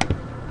other.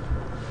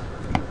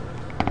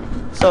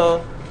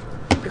 So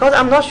because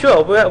I'm not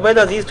sure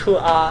whether these two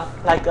are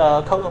like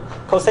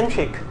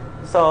concentric,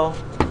 so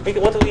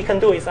what we can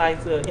do is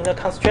like in the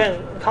constraint.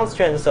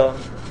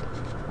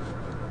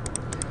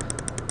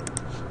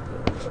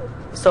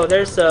 So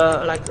there's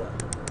like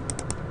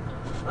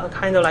a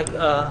kind of like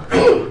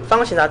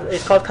function that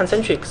is called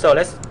concentric. So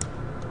let's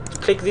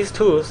click these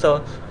two.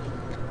 So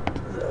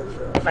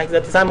like the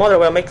design model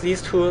will make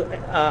these two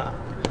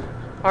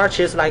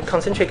arches like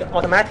concentric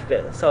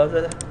automatically. So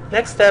the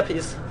next step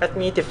is let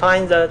me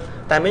define the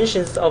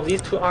dimensions of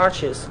these 2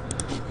 arches.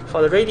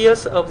 for the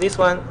radius of this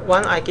one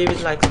I give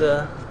it like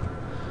the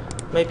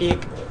maybe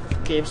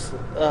gives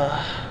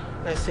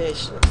let's say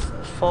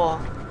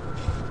 4.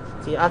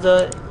 The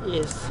other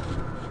is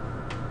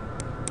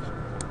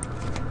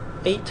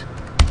 8.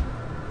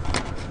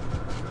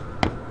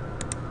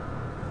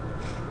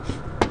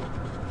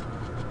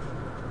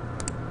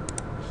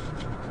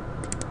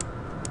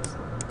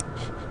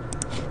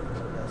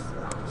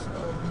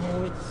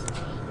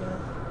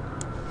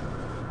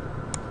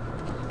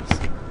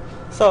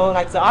 So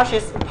like the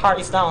arches part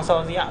is done.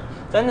 So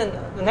then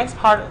the next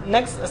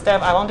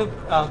step, I want to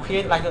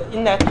create like an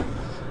inlet,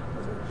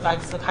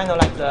 like the kind of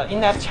like the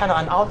inlet channel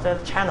and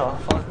outlet channel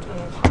for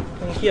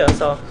in here.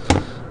 So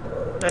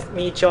let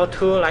me draw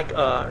 2 like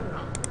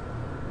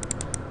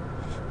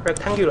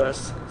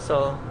rectangulars.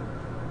 So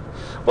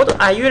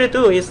what I usually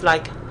do is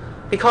like,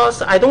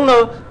 because I don't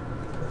know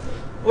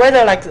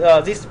whether like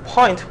this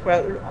point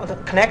were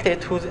connected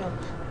to the,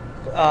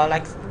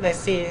 like let's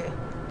see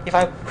if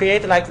I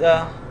create like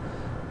a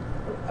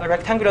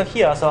rectangular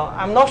here, so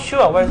I'm not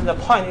sure where the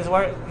point is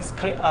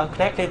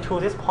connected to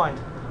this point.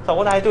 So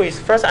what I do is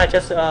first I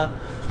just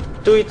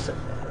do it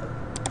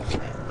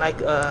like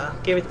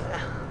give it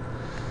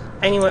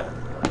anywhere,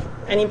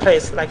 any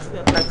place like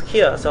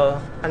here. So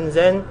and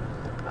then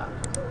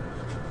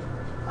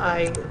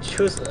I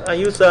use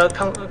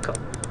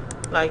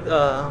like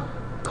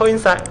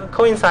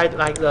coincide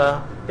like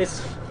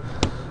this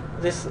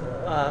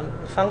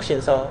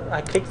function. So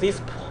I click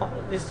this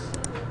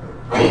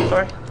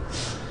sorry.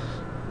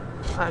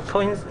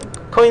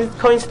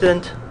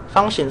 Coincident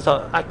function.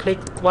 So I click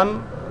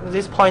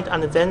this point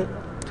and then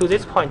to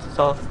this point.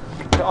 So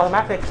it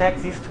automatically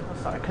connect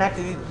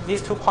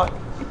these 2 points.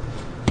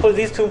 Put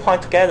these 2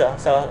 points together.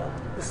 So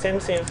the same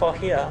thing for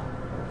here.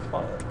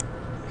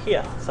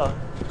 So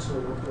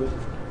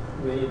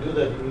when you do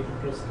that, you need to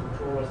press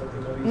Control or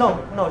something. Or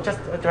no, just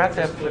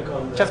directly.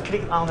 Just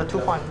click on the 2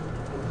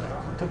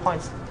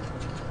 points.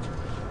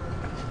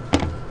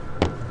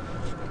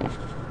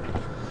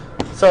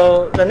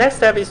 So the next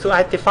step is to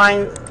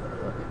define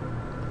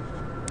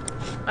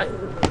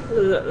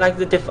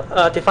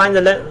define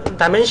the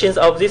dimensions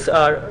of this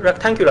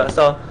rectangular.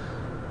 So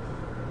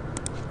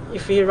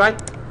if we write,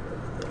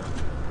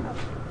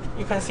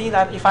 you can see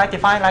that if I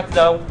define like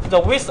the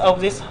width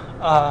of this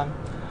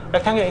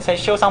rectangular, it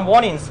shows some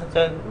warnings.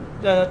 The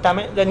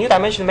new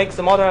dimension makes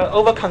the model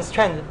over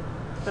constrained.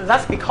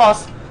 That's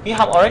because we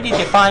have already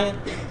defined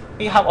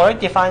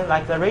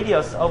like the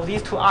radius of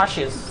these 2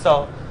 arches.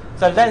 So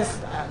the length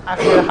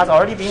actually has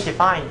already been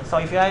defined. So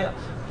if you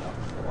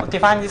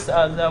define this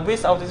the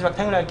width of this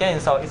rectangle again,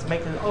 so it's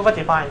making it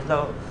over-defined.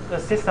 The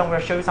system will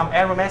show you some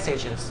error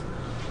messages.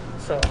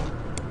 So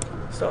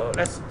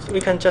we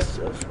can just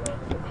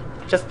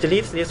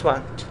delete this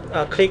one.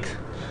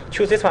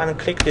 Choose this one and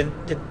click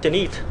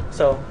delete.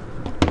 So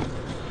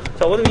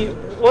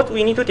what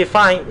we need to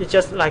define is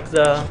just like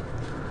the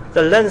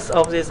length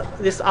of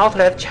this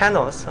outlet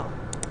channel.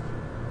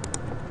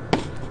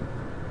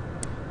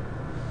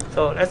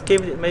 So let's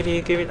give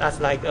it as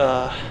like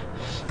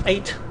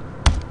 8.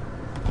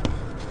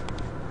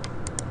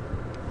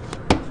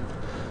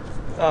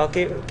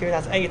 Give it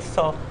as 8.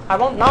 So I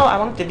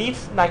want to delete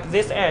like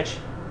this edge.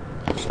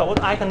 So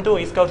what I can do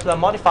is go to the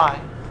modify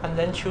and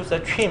then choose the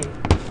trim.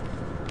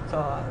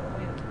 So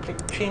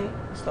click trim.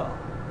 So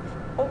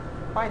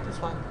why this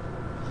one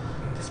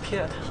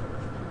disappeared?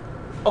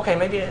 Okay,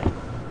 maybe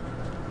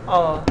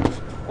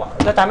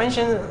the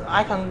dimension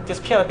icon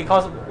disappeared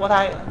because what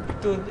I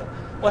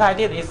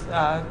did is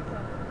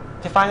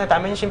define the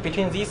dimension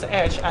between this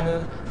edge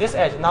and this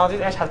edge. Now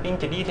this edge has been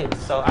deleted.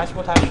 So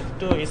what I should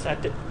do is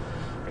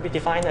maybe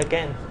define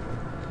again.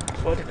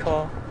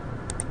 Vertical.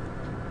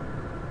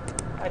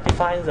 I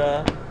define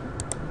the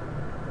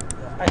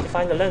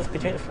length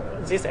between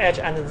this edge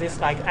and this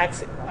like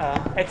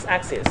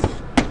x-axis.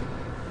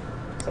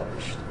 So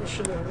it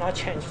should not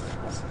change.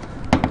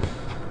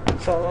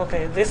 So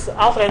okay, this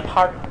outlet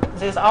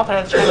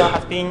channel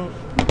has been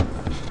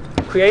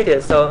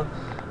created. So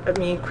let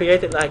me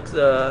create it like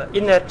the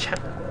inlet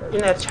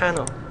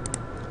channel,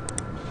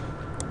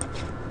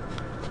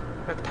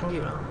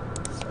 rectangular.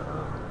 So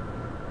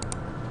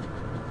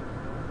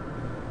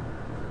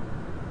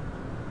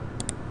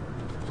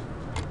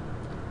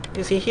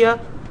you see here,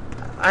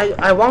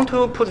 I want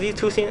to put these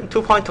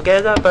 2 points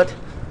together, but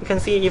you can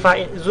see if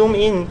I zoom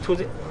in to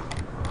the,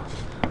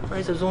 where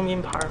is the zoom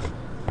in part?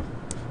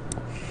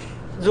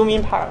 Zoom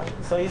in part.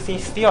 So you see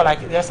still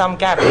like there's some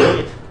gap in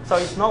it. So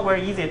it's not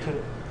very easy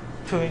to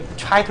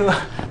try to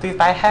do it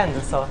by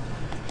hand. So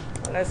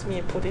let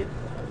me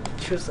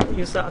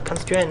use a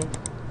constraint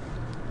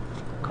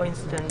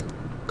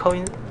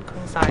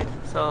coincide.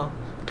 So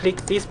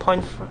click this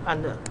point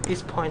and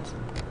this point,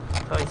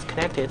 so it's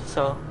connected.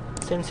 So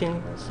same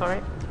thing.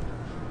 Sorry,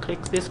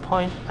 click this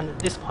point and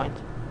this point.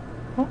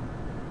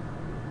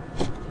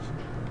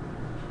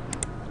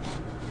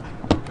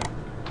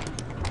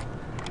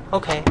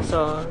 Okay,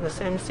 so the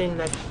same thing,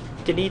 like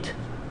delete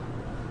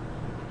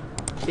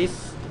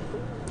this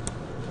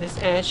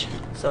edge,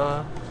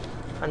 so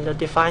and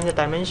define the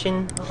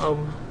dimension of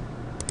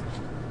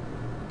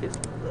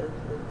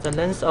the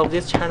length of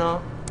this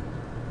channel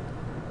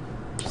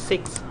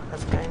 6.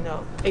 That's kind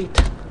of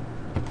 8.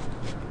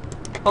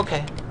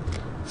 Okay,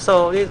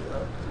 so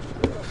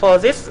for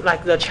this,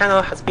 like the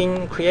channel has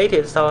been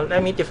created. So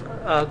let me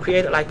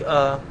create like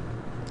a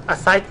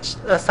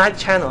side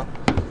channel.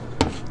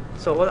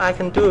 So what I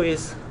can do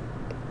is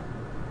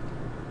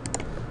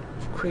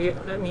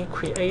let me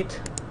create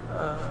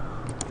a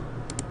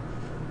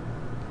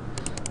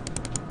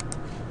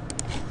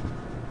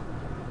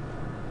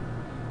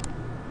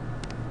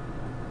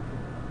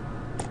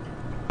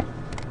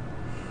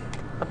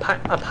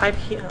pipe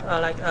here,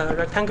 like a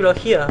rectangular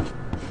here.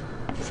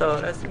 So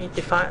let me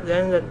define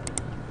the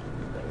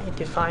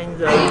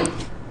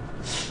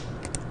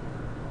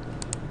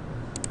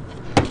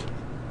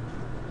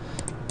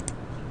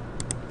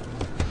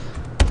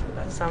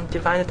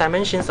define the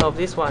dimensions of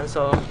this one.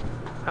 So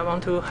I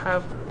want to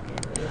have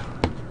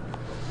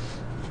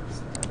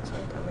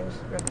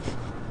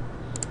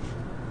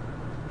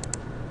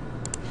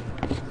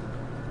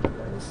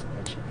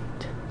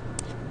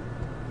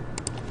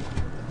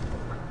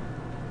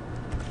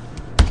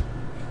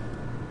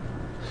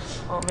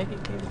or maybe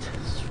give it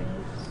 3.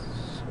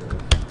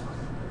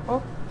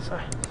 Oh,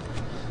 sorry.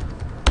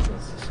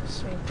 This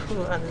is 3,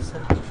 2, and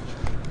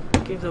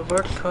give the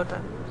vertical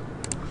dimension.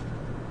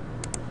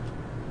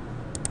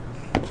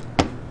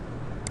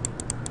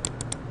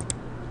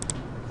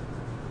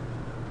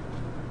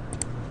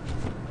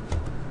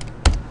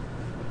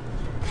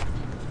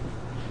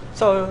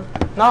 So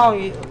now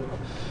we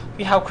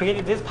have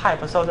created this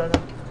pipe. So that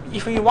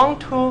if we want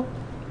to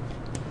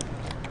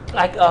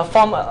like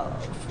form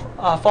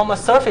a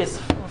surface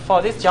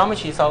for this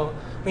geometry, so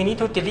we need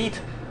to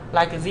delete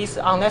like these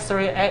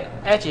unnecessary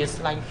edges,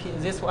 like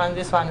this one,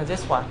 and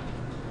this one.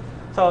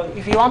 So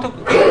if you want to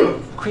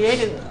create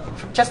it,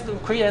 just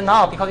create it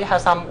now because it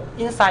has some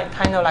inside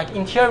kind of like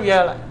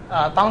interior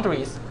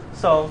boundaries.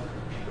 So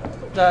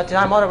the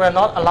design model will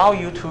not allow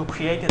you to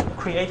create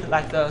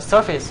like the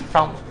surface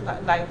from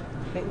like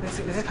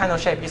this kind of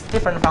shape. Is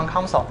different from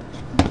console.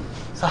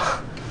 So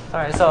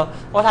sorry. So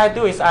what I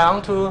do is I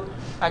want to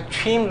like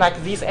trim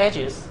like these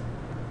edges.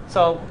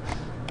 So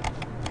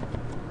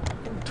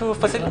to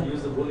facilitate.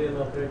 Use the Boolean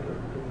operator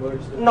to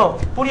merge them. No,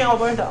 Boolean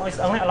operator is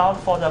only allowed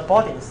for the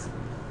bodies.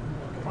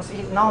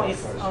 Now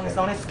it's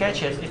only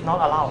sketches. It's not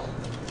allowed.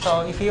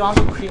 So if you want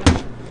to create,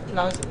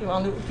 now you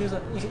want to use,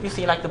 you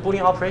see like the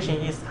Boolean operation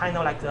is kind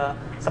of like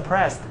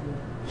suppressed.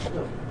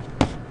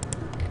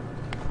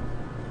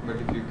 But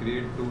if you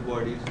create 2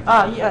 bodies.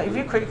 Yeah. If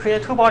you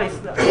create 2 bodies,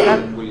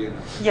 Boolean.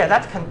 yeah,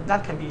 that can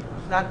be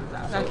done.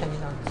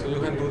 So you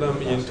can do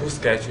them in 2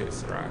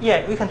 sketches, right?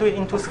 Yeah, we can do it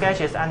in 2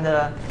 sketches and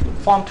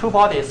form 2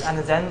 bodies and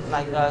then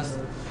like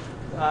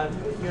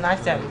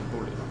unite them.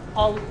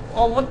 Or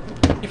what,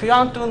 if you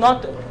want to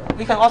not,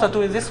 we can also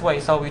do it this way.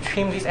 So we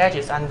trim these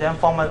edges and then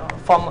form a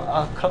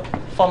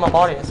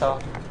body. So.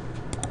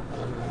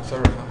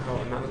 Sorry, I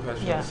have another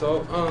question. Yeah.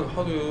 So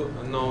how do you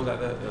know that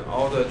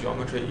all the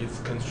geometry is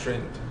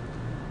constrained?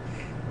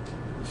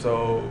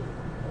 So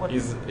What?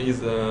 is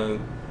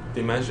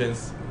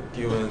dimensions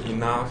given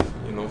enough,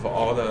 for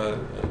all the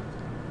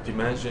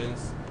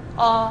dimensions?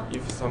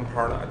 If some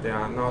part they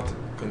are not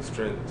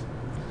constrained,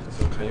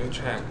 so can you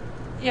check?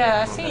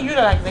 Yeah, I think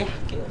usually like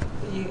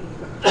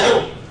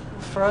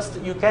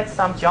first you get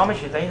some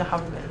geometry, then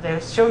they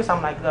show you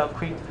some like the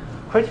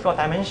critical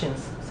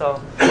dimensions, so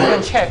you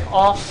can check.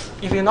 Or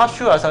if you're not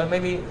sure, so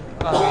maybe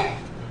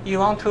you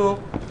want to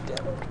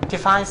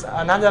define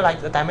another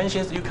like the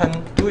dimensions, you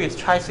can do it.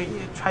 Try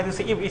to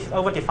see if it's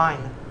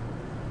overdefined.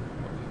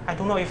 I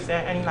don't know if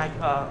there are any like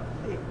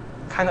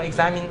kind of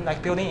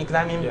building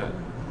examine. Yeah.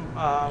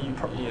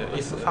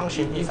 It's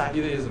function inside.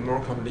 It is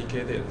more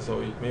complicated,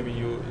 so maybe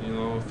you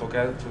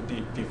forget to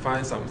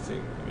define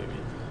something maybe.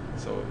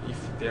 So if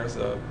there's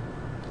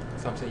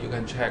something you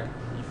can check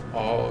if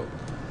all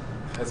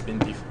has been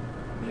defined.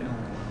 Yeah.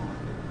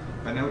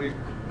 Whenever you're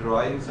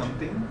drawing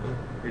something,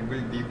 it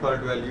will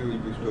default value will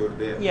be stored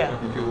there. Yeah.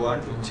 If you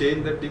want to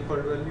change the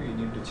default value, you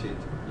need to change.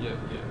 Yeah.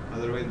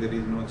 Otherwise, there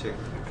is no check.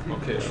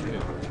 Okay.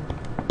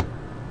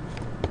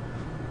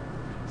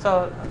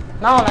 So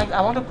now, like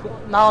I want to.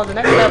 Now the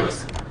next step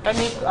is let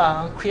me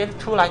create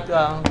 2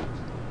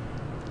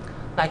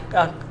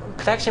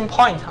 collection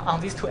point on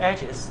these 2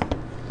 edges.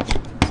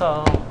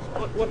 So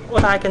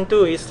what I can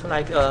do is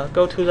like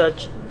go to the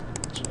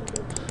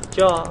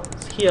jaw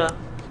here.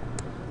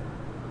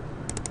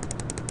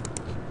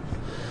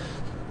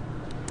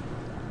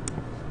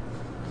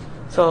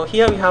 So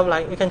here we have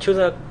like you can choose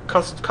a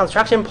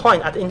construction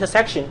point at the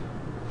intersection.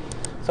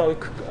 So we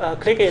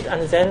click it,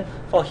 and then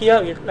for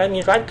here, let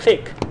me right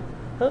click.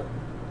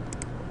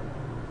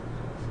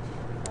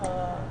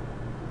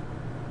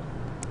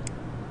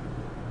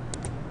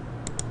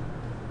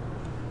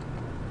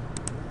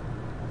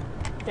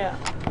 Yeah.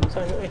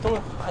 So I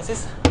don't.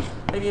 This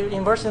maybe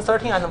in version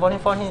 13 and version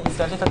 14 is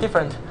a little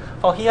different.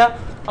 For here,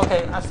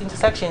 okay, at the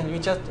intersection, you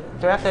just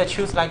directly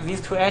choose like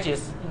these 2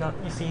 edges.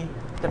 You see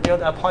the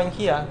build a point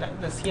here.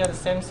 Let's here the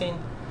same thing.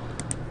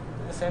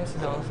 The same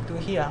thing do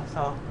here.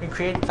 So we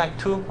create like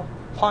 2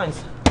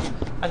 points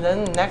And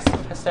then next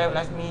step,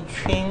 let me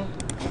trim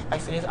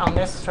like these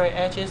unnecessary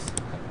edges,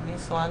 like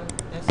this one,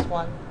 this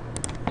one,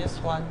 this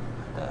one,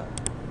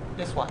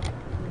 this one.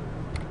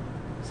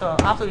 So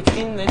after we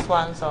trim this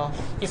one, so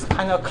it's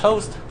kind of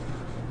closed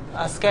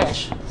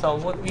sketch. So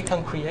what we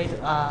can create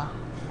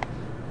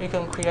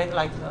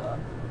like the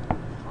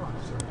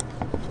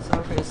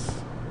surface.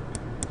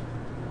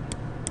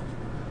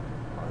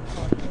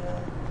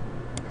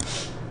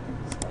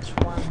 Sketch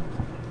 1.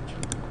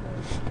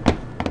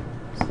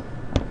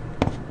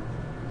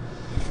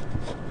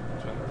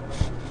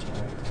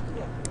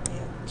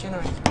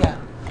 Generate. Yeah.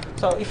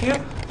 So if you,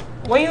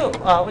 when you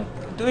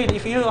do it,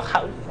 if you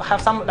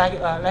have some like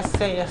let's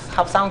say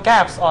have some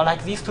gaps or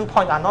like these 2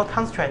 points are not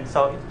constrained,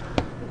 so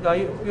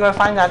you will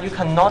find that you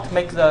cannot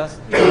make the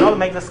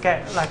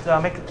sketch like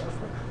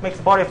make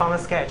the body from the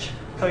sketch.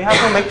 So you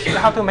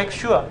have to make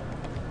sure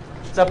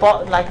the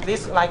like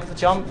this like the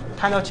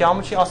kind of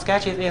geometry or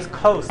sketches is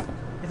closed.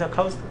 It's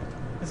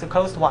a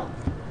closed one.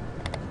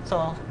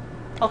 So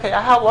okay,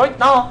 I have worked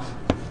now.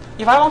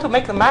 If I want to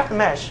make a mapped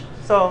mesh,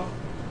 so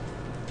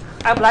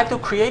I would like to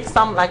create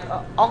some like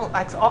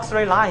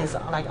auxiliary lines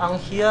like on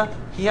here,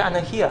 here, and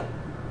here,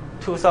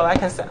 too. So I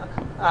can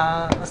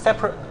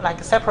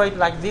separate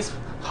like this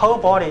whole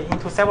body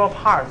into several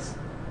parts.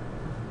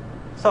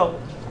 So,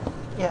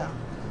 yeah.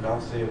 Now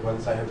say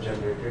once I have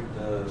generated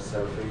the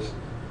surface,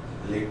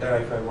 later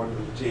if I want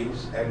to change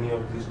any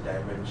of these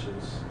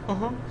dimensions,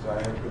 so I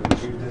have to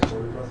repeat this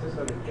whole process,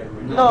 or it can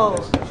be done in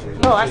the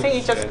sketch? No, I think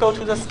you just go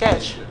to the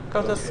sketch.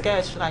 Go to the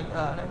sketch. Like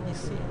let me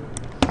see.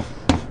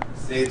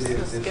 Say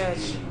this is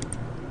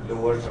the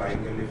lower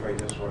triangle if I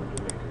just want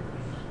to make it.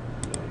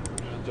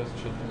 Just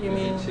change. You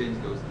mean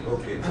change those things.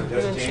 Okay, so you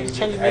just can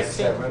change this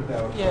thing. H7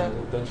 down Yeah.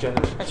 Then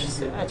generate.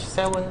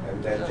 H7.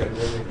 and then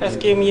generate. Let's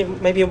give me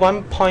maybe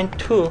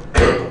 1.2.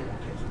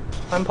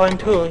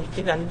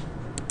 1.2, then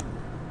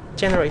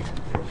generate.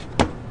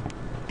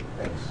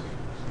 Thanks.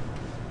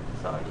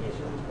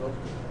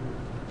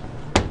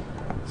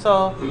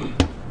 So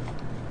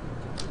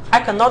I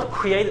cannot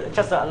create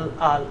just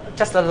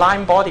a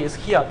line bodies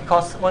here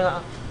because when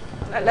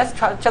let's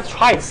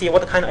try to see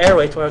what kind of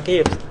error it will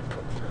give.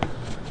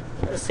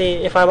 Let's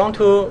see if I want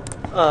to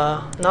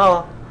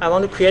now I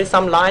want to create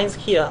some lines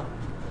here.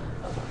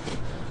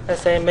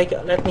 Let's say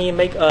let me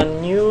make a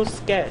new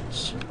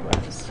sketch.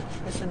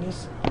 It's a new.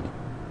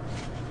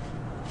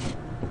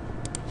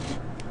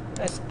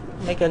 Let's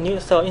make a new.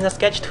 So in the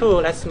sketch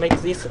 2, let's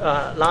make these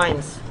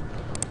lines.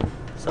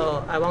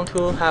 So I want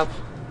to have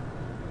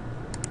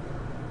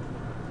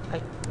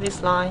like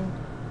this line,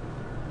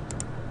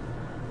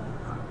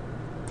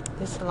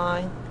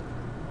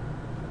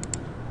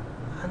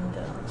 and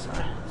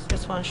sorry,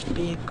 this one should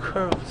be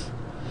curves.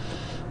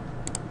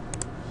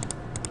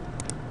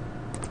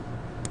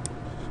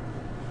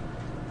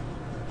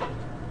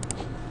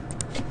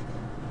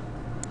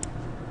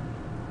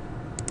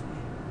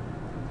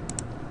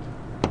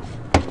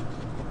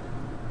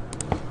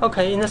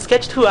 Okay, in the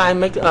sketch 2, I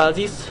make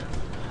these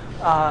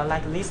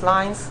like these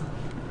lines,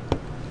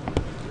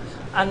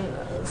 and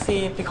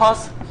see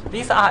because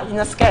these are in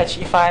the sketch.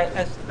 If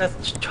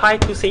let's try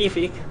to see if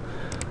it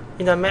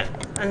in the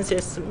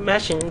ANSYS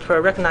machine to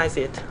recognize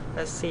it.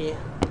 Let's see.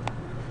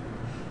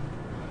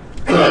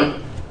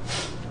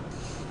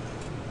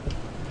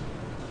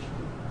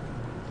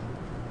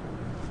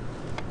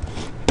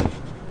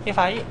 If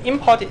I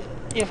import it,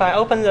 if I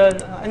open the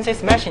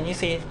ANSYS machine, you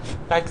see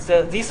like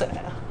these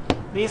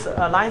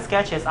line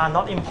sketches are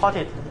not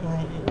imported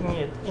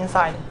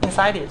inside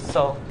it.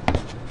 So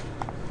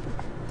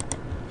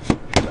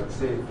Let's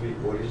say if we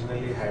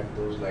originally had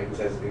those lines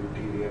as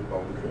interior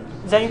boundaries,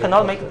 then you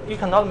cannot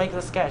make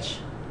the sketch.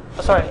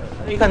 Sorry,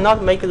 you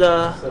cannot make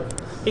the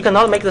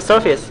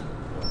surface.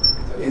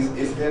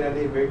 Is there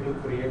any way to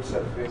create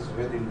surface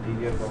with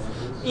interior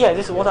boundaries? Yeah,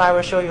 this is what I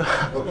will show you.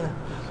 Okay.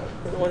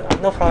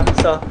 No problem.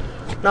 So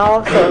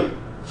now,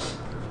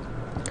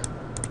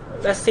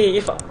 let's see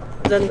if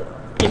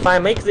I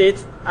make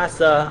this as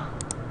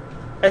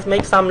let's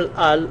make some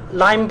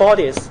line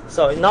bodies.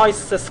 So now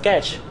it's a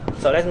sketch.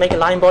 So let's make a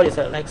line bodies.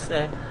 Like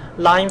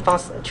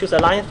choose a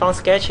line from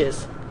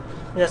sketches.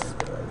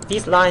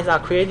 These lines are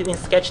created in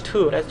sketch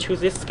 2. Let's choose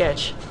this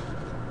sketch.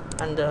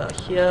 And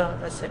here,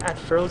 let's say add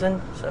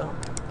frozen. So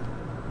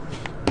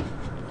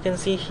you can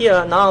see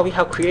here now we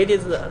have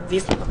created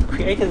these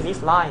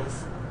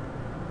lines.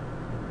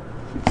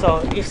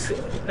 So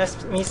let's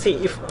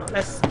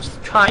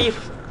try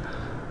if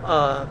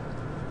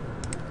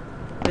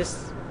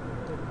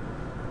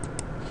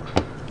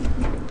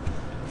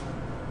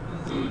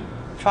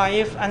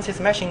ANSYS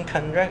machine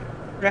can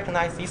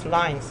recognize these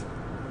lines.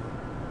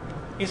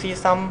 You see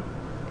some.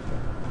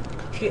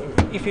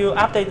 If you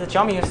update the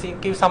geometry, you see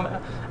give some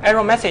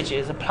error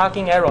messages,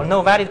 plugin error,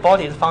 no valid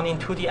bodies found in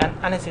 2D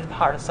analysis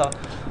part. So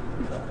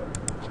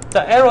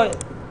the error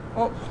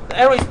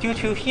is due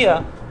to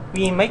here.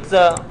 We make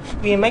the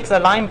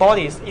line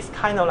bodies. It's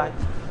kind of like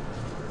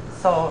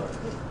so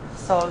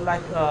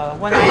like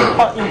when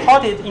I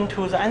import it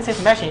into the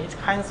ANSYS machine, it's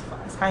kind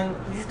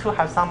of these two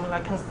have some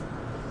like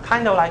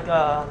kind of like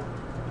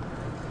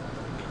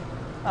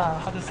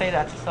how to say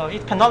that? So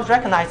it cannot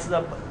recognize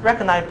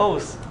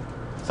both.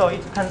 So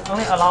it can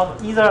only allow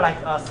either like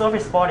a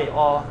surface body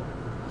or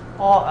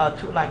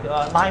like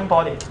a line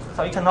body.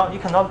 So you cannot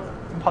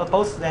import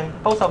both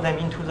of them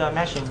into the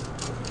meshing.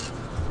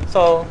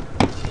 So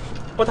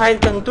what I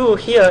can do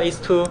here is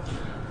to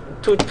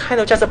kind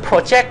of just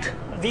project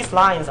these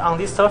lines on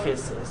these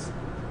surfaces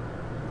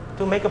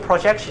to make a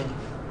projection.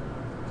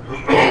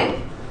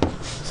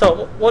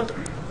 So what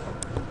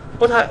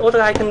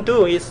I can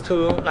do is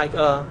to like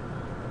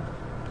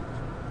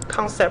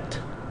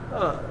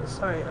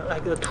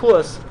like the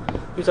tools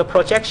with a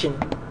projection.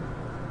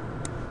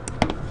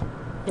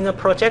 In the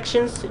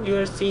projections, you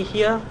will see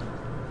here,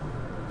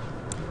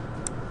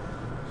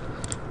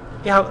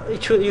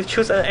 you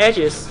choose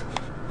edges.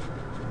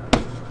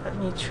 Let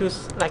me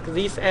choose like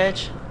this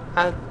edge.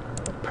 I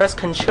press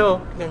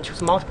Control. You can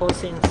choose multiple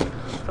things.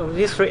 So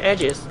these 3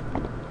 edges.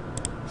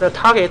 The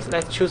target,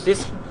 let's choose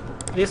this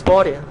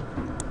body,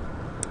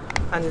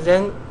 and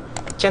then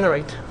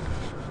generate.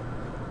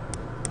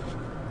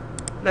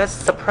 Let's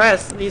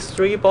suppress these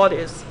 3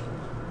 bodies.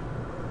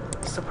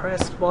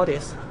 Suppress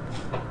bodies.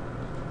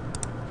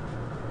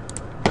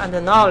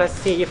 And now let's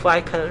see if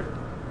I can.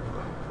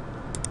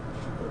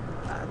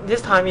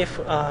 This time, if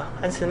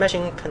ANSYS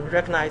meshing can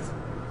recognize.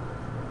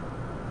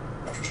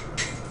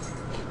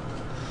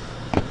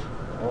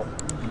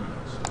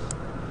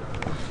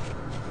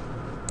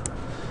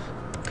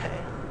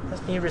 Okay,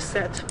 let me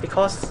reset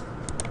because.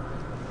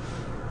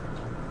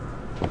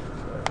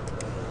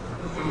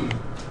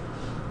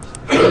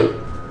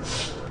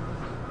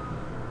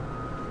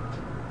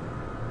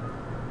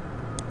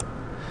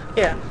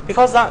 Yeah,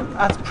 because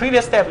at the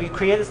previous step we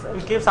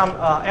give some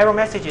error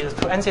messages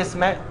to ANSYS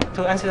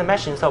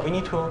meshing, so we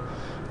need to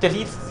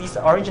delete these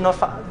original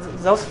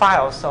those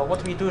files. So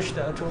what we do is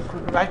to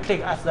right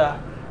click as the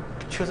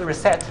choose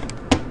reset.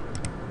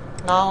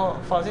 Now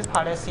for this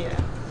part, let's see,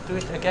 do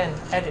it again,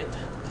 edit.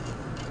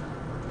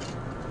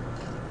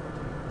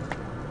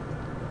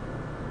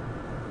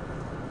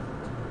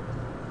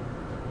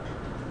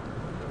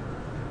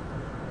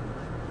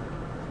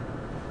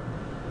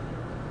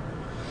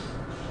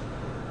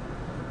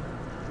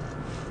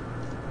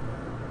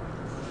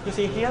 You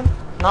see here,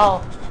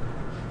 now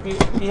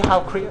we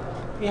have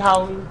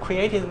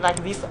created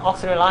like these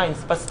auxiliary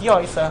lines, but still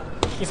it's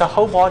a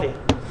whole body.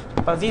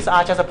 But these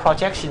are just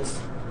projections.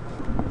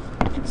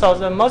 So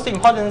the most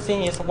important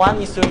thing is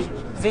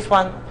this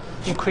one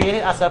you create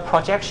it as a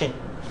projection.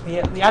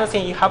 The other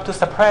thing, you have to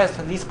suppress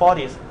these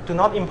bodies. Do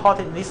not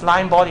import these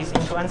line bodies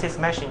into ANSYS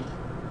meshing.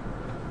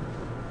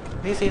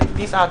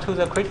 These are 2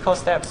 the critical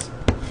steps.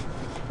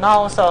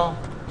 Now, so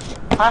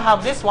I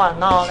have this one.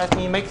 Now let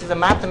me make the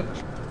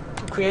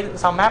create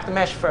some mapped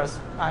mesh first.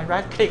 I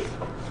right click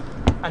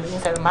and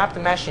inside mapped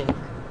meshing.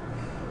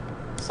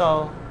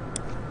 So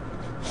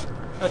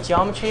the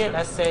geometry,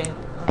 let's say,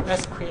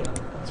 let's create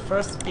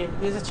first give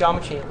this is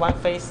geometry, one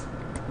face.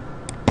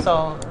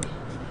 So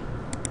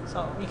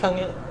we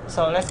can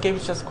let's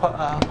give just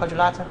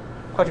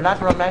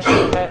quadrilateral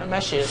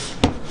meshes.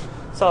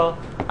 So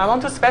I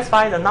want to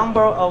specify the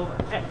number of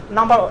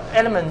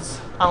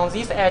elements on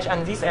this edge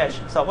and this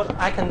edge. So what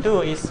I can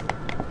do is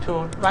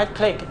to right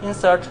click,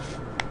 insert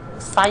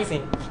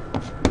sizing.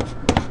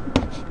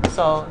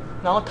 So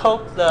now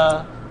take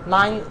the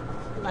line,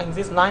 like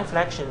these 9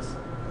 selections,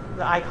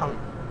 the icon,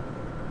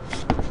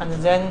 and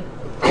then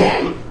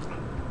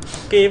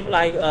give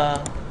like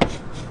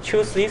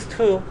choose these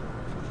 2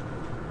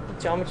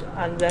 geometry,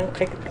 and then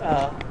click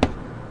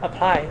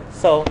apply.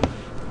 So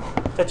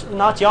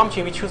now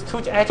geometry, we choose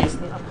 2 edges.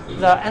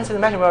 The ANSYS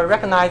meshing will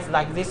recognize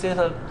like this is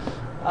a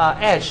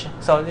edge.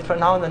 So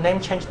now the name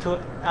changed to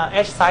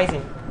edge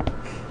sizing.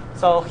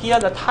 So here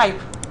the type,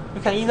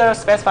 you can either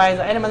specify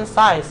the element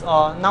size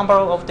or number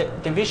of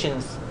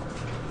divisions.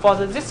 For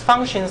this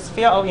function,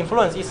 sphere of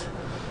influence is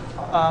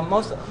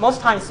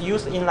most times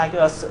used in like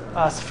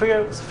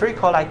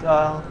spherical like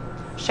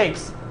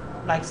shapes,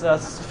 like the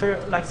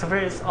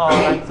spheres or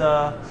like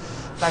the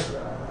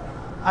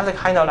other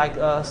kind of like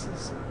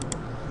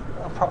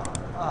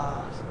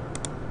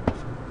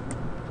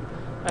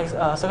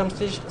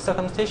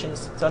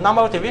circumcisions. The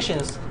number of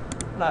divisions,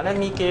 let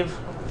me give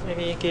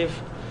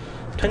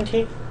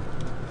 20.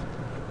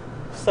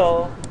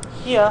 So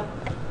here,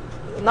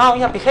 now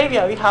in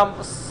behavior we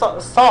have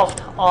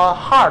soft or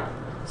hard.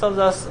 So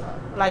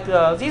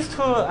these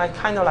 2 are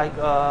kind of like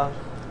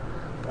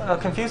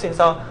confusing.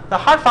 So the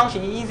hard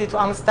function is easy to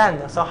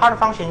understand. So hard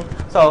function,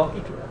 so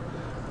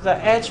the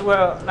edge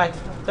will like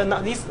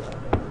these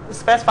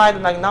specified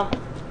like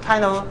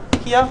kind of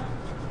here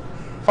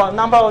for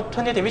number of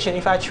 20 division.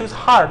 If I choose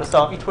hard,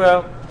 so it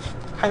will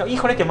kind of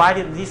equally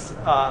divide these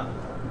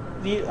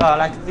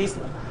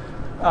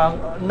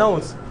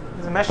nodes,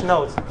 the mesh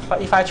nodes.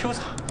 But if I choose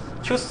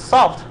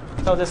soft,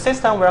 so the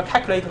system will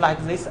calculate like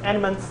these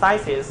element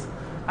sizes,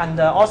 and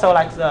also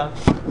like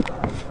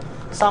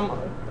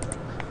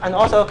and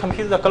also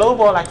compute the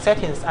global like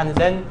settings, and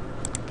then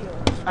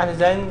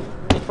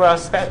it will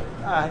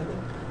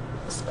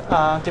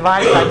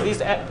divide like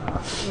these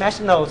mesh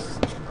nodes.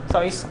 So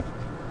it's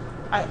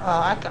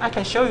I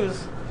can show you.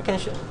 I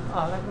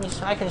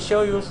can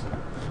show you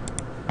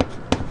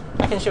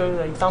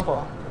the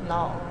example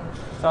now.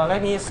 So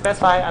let me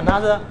specify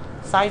another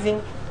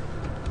sizing.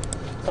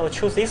 So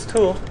choose these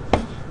two.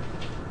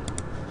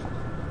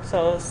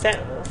 So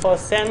for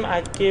same,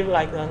 I give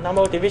like the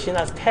number of division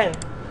as 10.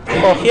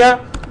 For here,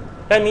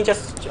 let me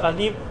just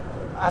leave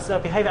as a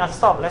behavior as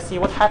soft. Let's see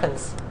what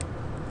happens.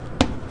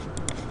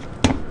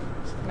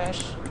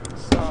 Mesh.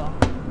 So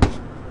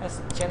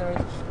let's generate.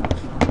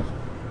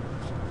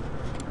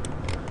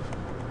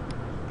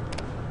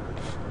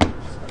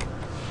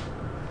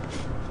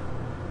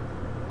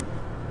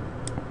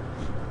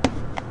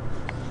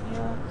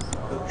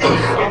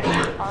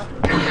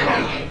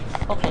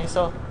 Okay,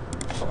 so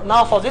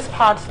now for this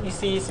part, you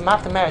see it's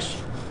mapped mesh.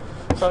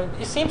 So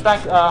it seems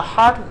like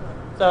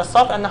the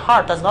soft and the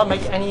hard does not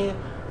make any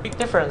big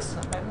difference.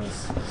 Let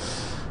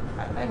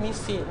me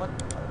see what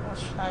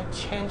should I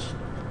change.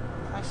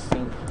 I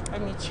think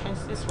let me change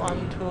this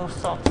one to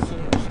soft. See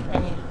if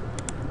anything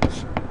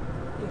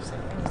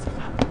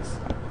happens.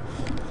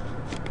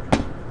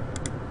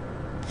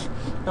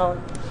 No,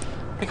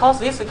 because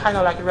this is kind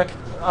of like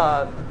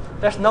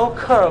there's no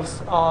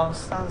curves or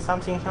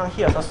something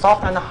here. So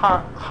soft and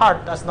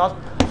hard does not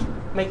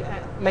make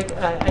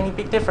any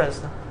big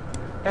difference.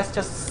 Let's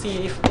just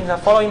see if in the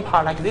following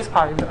part, like this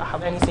part, you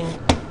have anything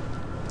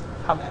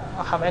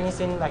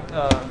like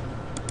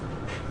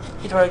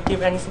it will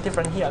give anything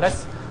different here.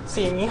 Let's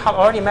see. We have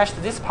already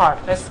meshed this part.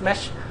 Let's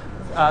mesh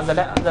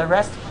the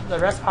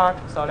rest part.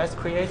 So let's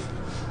create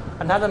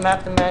another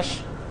mapped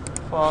mesh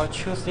for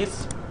choose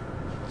this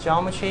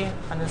geometry,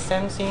 and the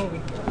same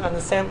thing the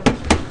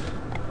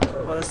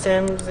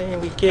same thing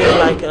we give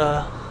like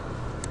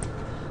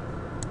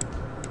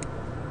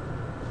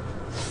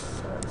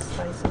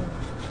sizing.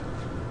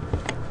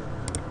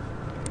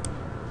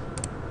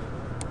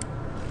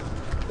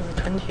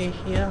 20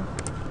 here.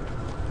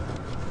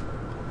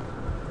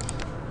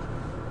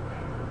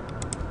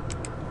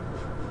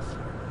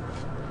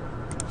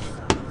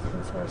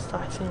 So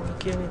sizing we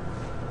give it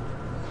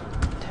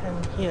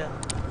 10 here.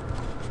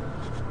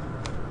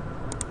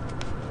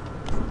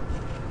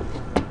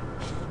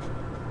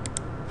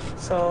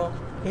 So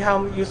we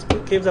have used to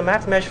give the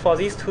map mesh for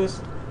these two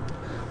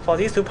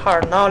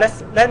parts. Now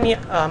let me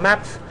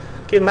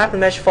give map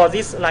mesh for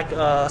this like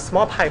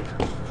small pipe.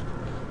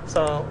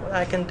 So what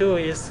I can do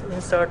is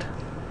insert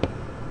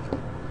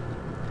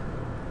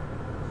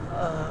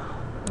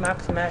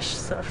map mesh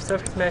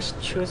surface mesh.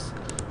 Choose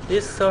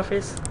this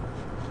surface,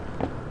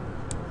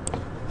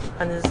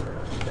 and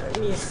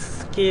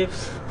this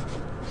gives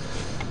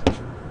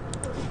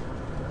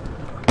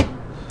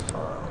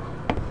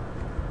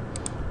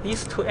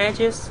these two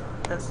edges.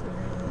 That's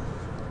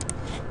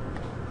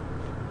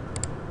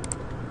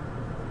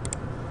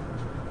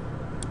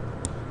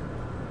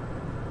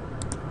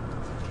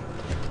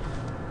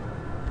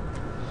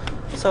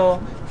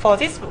so for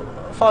this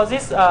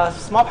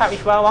small pipe,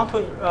 if I want to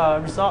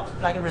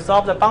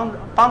resolve the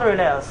boundary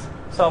layers,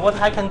 so what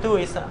I can do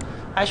is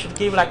I should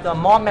give like the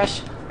more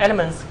mesh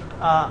elements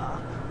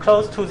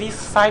close to these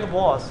side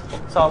walls.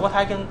 So what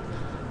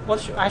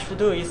I should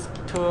do is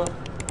to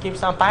give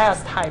some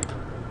bias type.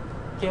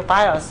 Give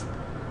bias.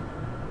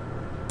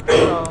 So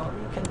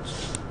you can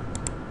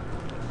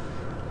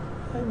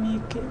let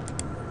me give.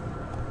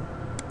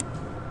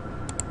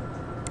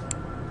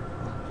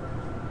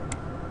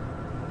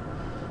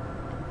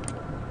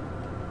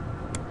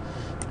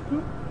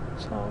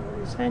 So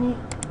is any?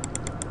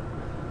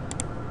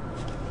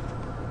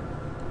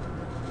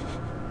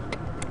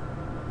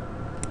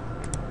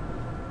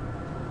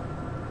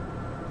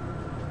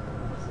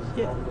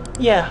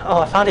 Yeah.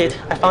 Oh, I found it.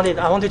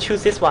 I want to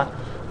choose this one.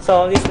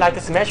 So it's like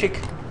a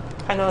symmetric,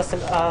 kind of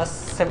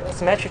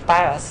symmetric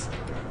bias.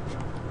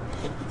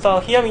 So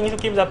here we need to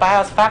give the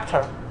bias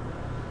factor.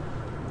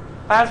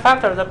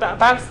 The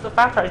bias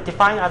factor is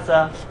defined as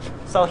a.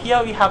 So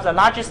here we have the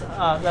largest,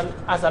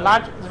 as a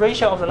large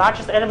ratio of the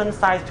largest element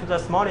size to the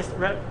smallest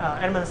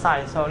element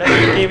size. So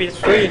let's give it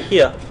 3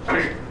 here.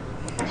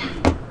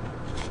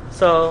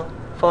 So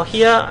for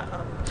here,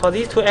 for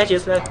these two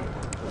edges, let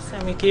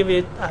me give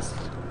it as.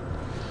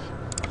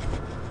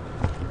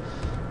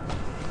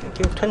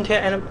 Give 20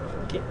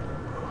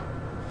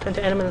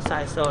 element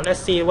size. So let's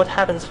see what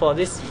happens for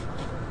this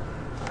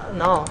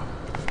now.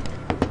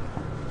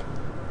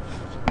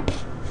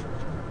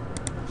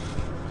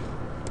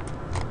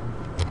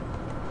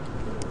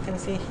 You can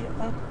see here.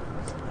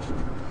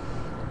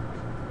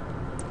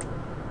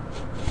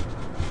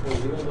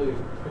 Even though you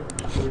put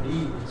 2D,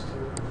 it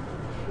still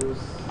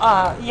shows.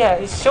 Yeah,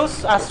 it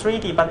shows as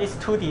 3D, but it's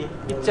 2D.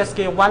 It just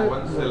gives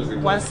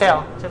one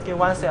cell. Just give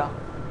one cell.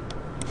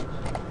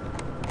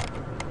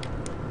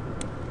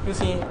 You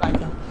see, like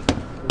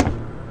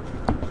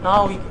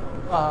now we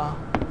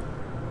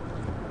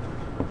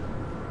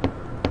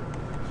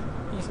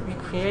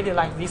created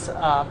like this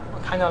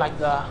kind of like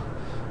the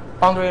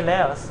boundary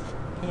layers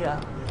here.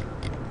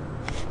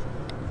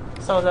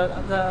 So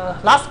the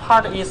last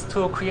part is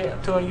to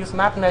use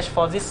map mesh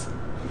for this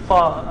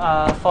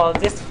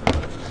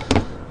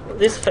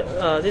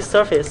this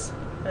surface.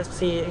 let's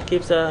see, it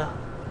gives a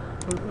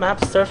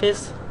map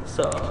surface.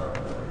 So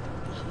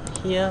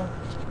here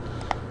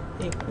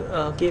it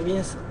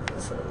gives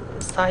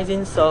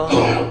sizing. So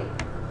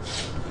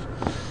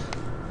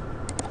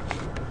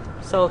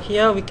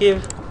here we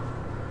give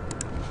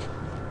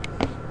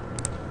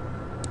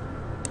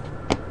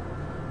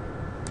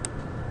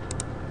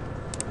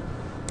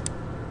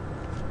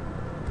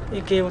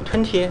it give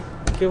 20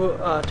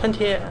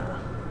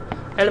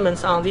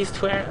 elements on these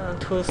to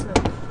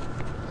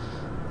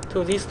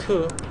these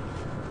two,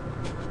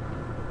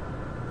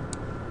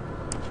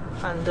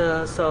 and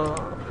so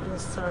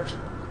insert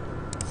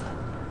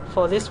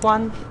for this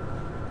one.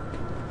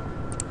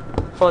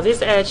 For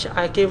this edge,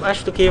 I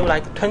should give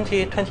like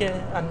 20, 20,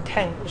 and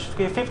 10. It should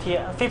give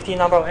 50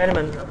 number of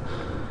elements,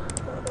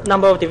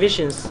 number of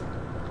divisions.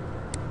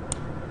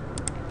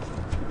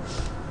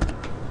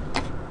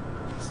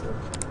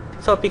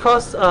 So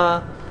because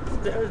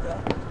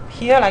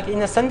here, like in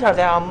the center,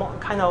 there are more,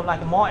 kind of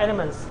like more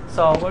elements.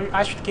 So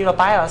I should give a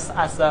bias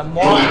as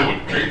more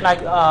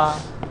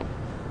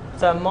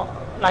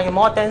like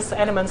more dense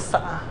elements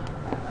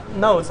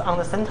nodes on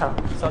the center.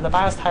 So the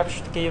bias type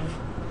should give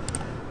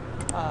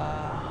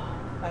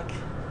like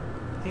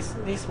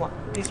this one.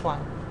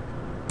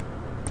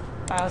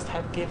 Bias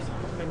type gives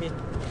maybe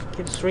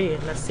give 3.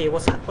 Let's see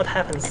what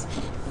happens.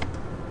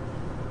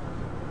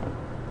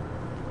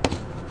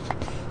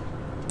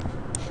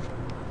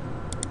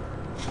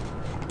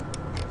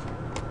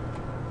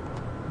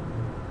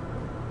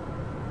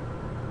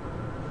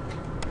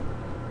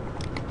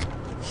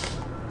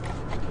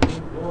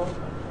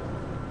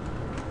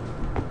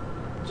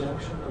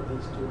 Junction of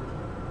these two.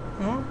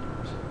 Hmm?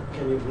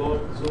 Can you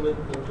zoom in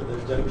into the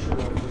junction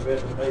of where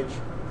the pipe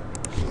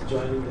is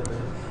joining the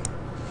net?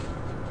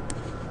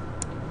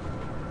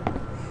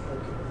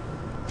 Okay.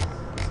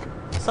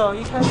 So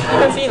you can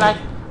see like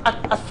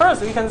at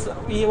first when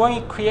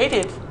we create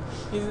it,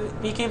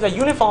 we give the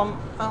uniform.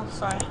 Oh,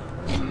 sorry.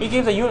 We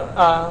give the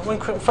when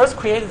we first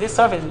create this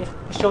surface, it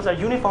shows a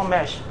uniform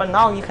mesh. But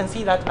now you can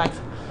see that like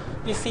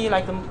you see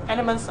like the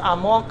elements are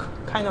more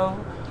kind of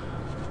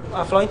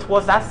flowing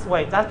towards that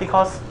way. That's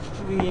because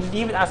we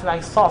leave it as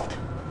like soft.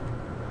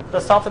 The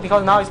soft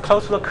because now it's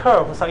close to the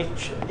curve, so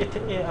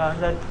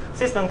the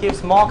system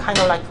gives more kind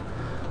of like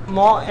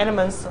more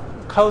elements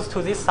close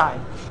to this side.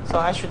 So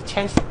I should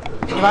change.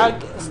 If I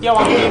still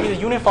want to give it a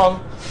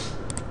uniform,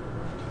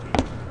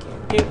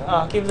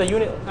 give the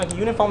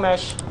uniform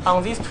mesh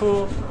on these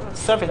two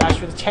surfaces, I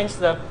should change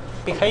the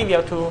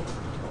behavior to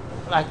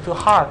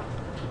hard.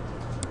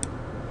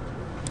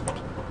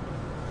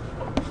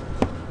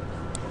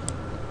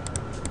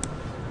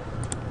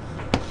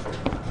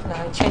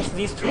 I change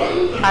these two.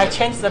 I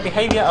change the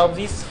behavior of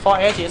these 4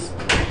 edges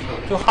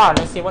to hard.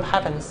 Let's see what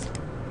happens.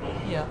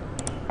 Yeah.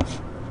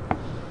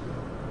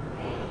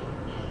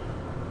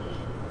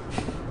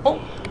 Oh,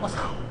 what's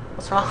wrong?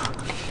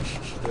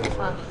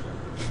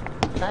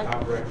 The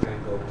top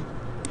rectangle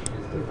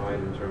is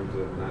defined in terms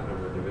of not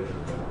number of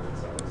divisions but element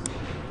size.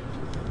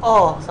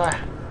 Oh, sorry.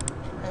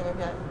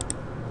 Maybe I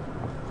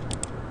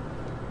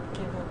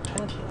give it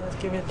 20. Let's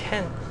give it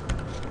 10.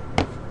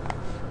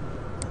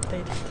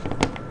 Update it.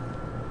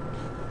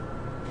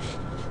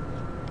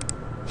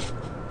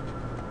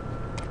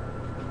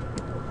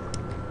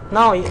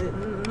 Now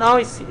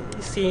it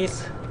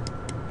sees.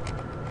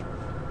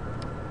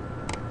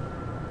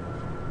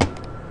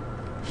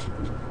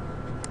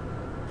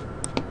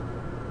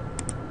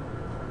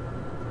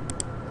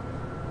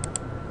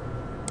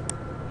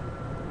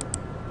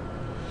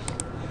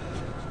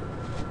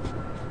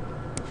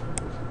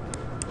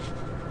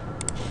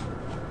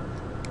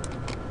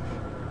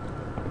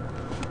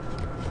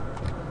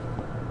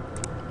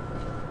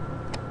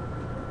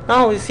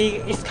 Now we see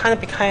it's kind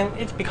of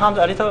becomes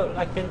a little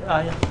like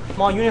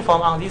more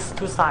uniform on these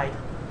two sides.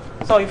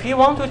 So if you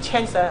want to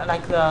change the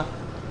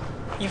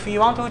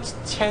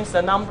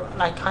number,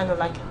 like kind of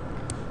like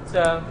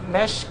the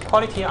mesh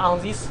quality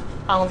on this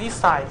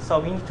side, so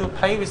we need to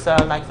play with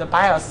the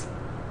bias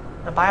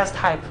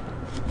type.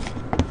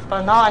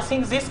 But now I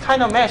think this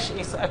kind of mesh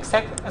is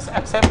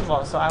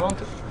acceptable. So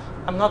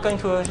I'm not going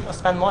to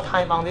spend more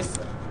time on this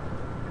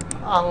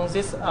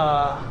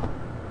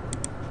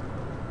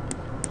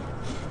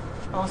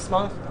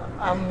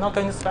I'm not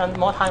going to spend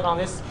more time on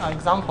this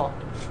example.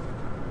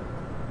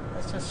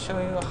 Let's just show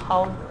you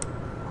how.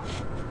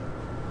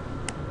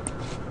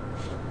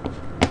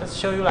 Let's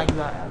show you like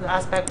the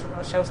aspect.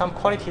 Show some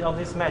quality of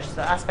this mesh.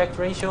 The aspect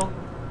ratio.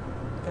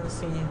 You can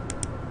see.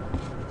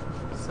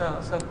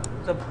 So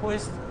the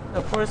poorest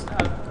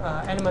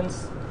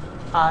elements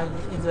are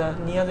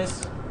near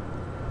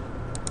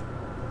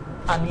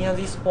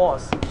these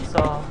walls.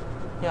 So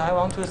yeah, I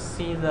want to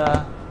see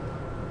the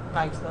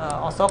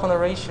orthogonal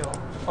ratio,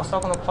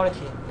 orthogonal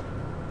quality.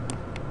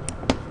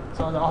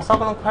 So the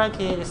orthogonal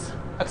quality is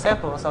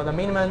acceptable. So the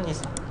minimum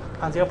is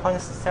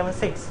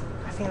 0.76.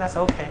 I think that's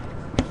okay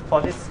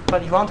for this.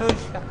 But if you want to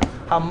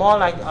have more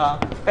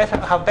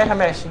better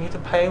mesh, you need to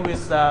play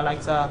with the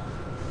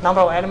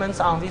number of elements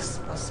on these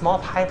small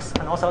pipes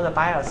and also the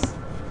bias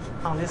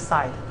on this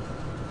side.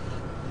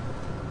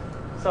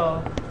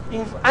 So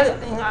in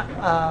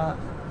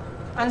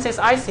ANSYS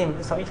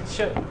ISIM, so it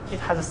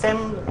has the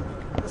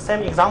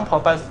same example,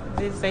 but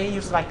they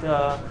use like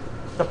the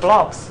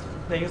blocks.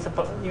 They use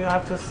you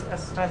have to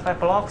specify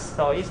blocks.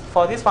 So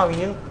for this one,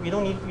 we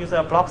don't need to use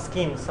a block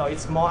scheme. So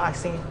it's more, I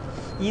think,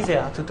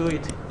 easier to do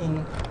it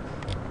in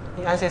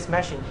ANSYS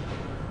meshing.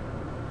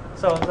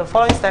 So the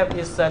following step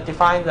is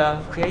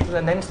create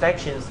the name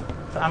selections.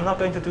 So I'm not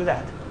going to do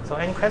that. So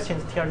any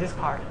questions till this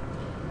part?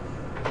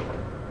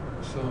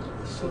 So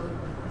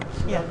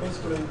yeah.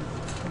 Basically,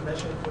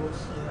 meshing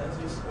tools in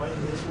ANSYS, one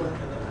is this one,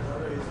 and then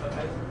another is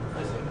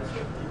ISIM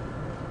meshing.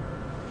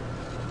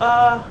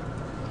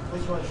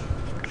 Which one?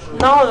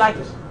 Now, like,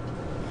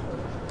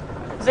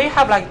 they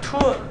have like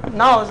two.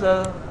 Now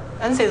the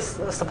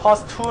ANSYS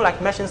supports two like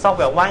meshing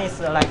software. One is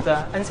like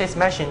the ANSYS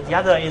meshing. The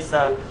other is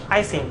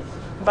ISIM.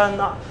 But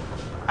not,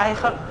 I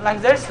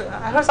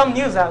heard some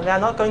news that they are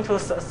not going to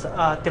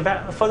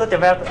further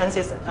develop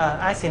ANSYS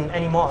ISIM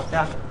anymore.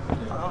 They're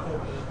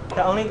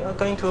only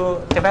going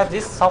to develop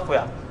this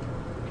software.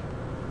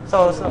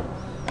 So we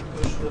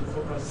should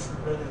focus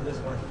on this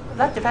one.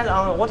 that depends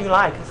on what you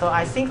like. So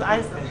I think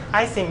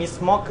ISIM is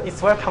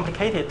very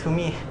complicated to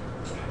me.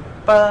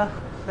 But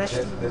This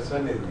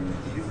one is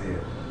easier.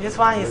 this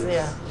one is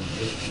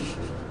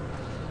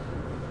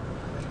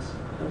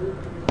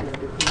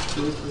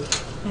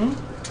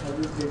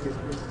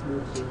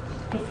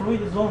The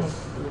fluid zones.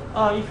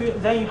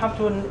 Then you have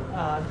to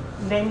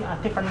name a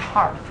different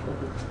part.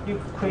 You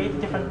create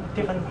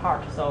different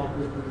part. So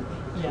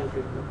yeah.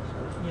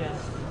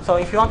 So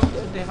if you want to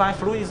define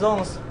fluid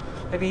zones,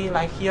 maybe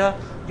like here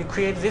you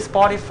create this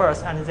body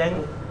first, and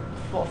then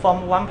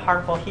form one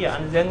part for here,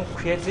 and then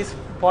create this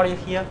body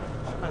here,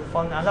 and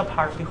form another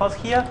part. Because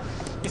here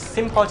it's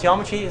simple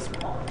geometry.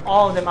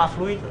 All of them are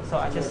fluid. So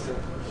I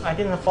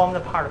didn't form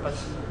the part, but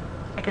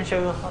I can show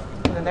you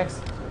in the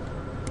next.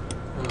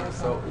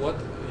 So what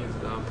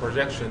is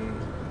projection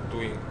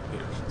doing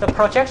here? The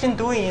projection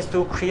doing is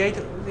to create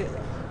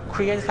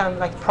kind of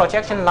like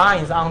projection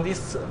lines on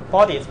these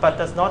bodies, but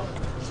does not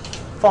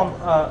form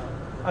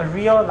a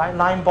real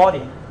line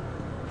body.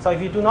 So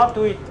if you do not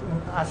do it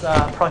as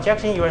a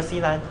projection, you will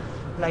see that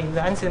like the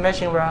ANSYS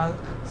machine will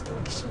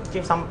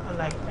give some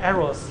like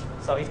errors.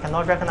 So it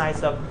cannot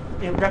recognize the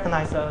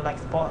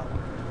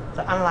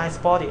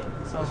analyzed body.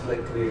 So It's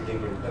like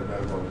creating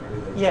internal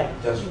boundary, yeah,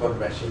 just for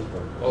meshing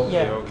purpose. Okay,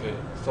 Yeah. okay.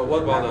 So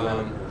what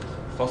about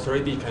for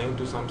 3D? Can you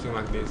do something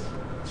like this?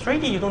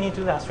 3D you don't need to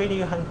do that. 3D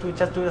you can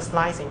just do the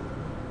slicing.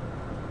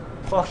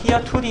 For here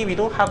 2D we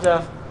don't have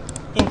the.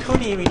 In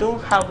 2D we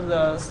don't have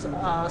the.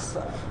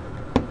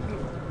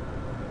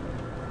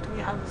 Do we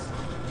have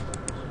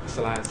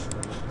Slice.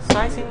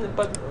 slicing?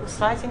 But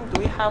slicing, do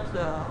we have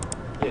the?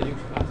 Yeah,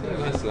 I think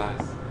you can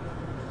slice.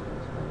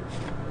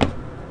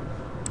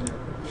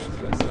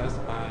 Slice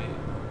by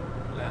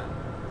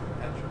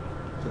edge.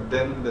 So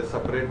then the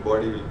separate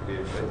body will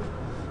create, right?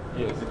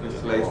 Yes. If you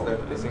slice that,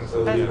 I think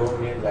So so. you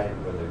don't need line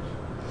projection.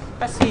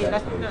 Let's see.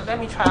 Let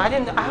me try.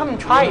 I haven't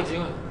tried.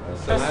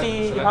 Let's see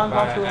if I'm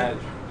going to. Edge,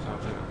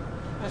 something.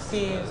 Let's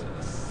see.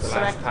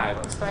 Slice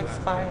type.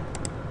 Select by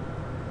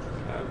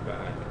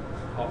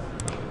off.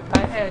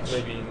 by edge.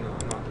 Maybe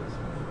not this.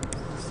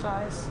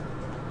 Slice.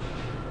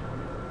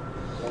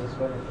 That's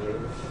why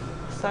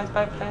Slice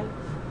by plane.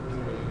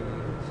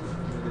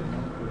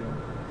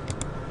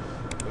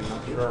 We're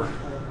not sure.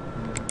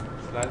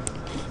 Slice.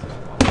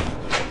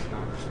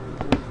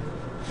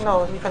 No,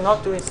 you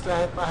cannot do it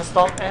by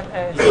stop at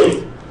edge.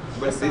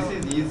 but this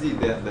is easy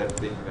than that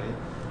thing, right?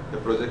 The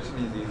projection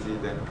is easy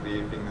than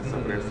creating a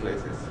separate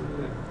slices.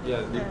 Yeah,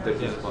 If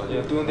that is possible.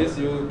 yeah. Doing this,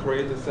 you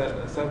create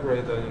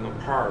separate,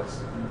 parts,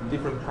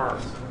 different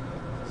parts.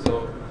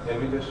 So can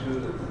we just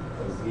use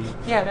Z?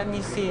 Yeah, let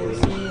me see.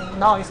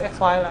 Now it's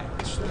XY.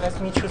 Let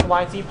me choose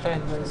YZ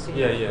plane and see.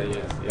 yeah.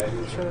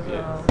 Choose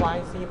Yeah.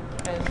 YZ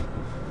plane.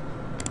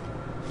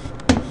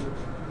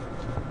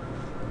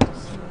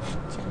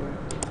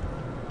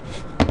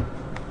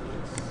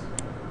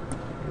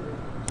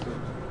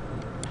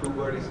 Two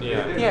bodies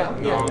Yeah. created? Yeah,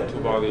 No, yeah. two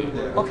body.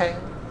 Yeah. Okay.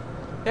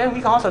 Then we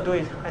can also do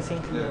it, I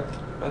think. Yeah.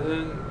 But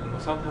then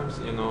sometimes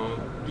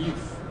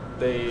if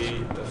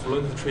the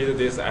Fluent treat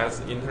this as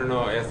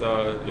internal as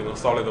a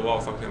solid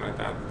wall, something like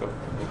that.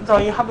 So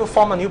you have to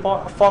form a new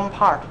form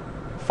part.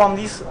 Form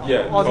these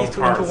all these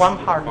two into one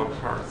part. Form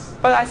parts.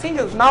 But I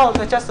think now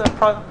they just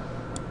how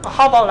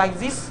about like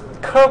this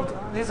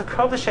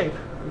curved shape?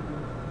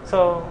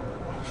 So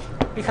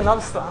we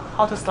cannot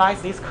how to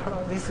slice this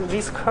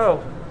curve.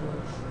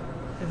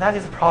 That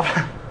is a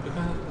problem.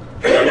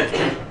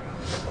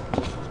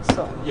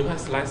 So You can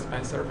slice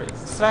by surface.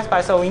 slice by,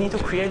 so we need to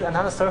create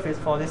another surface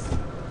for this,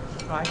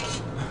 right?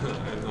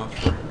 I'm not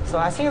sure. So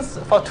I think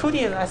for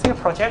 2D, I think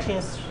projection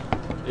is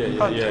Yes.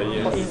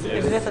 is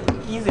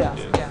easier.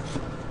 Yes. Yeah.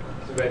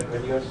 So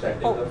when you are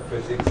setting Oh. up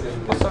physics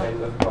in this Sorry.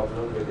 kind of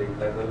problem with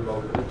internal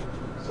boundary,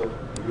 so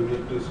you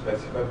need to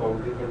specify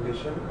boundary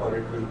condition, or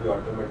it will be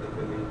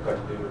automatically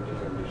continuity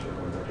condition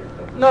on that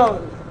internal. No,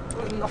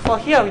 For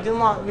here, we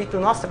do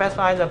not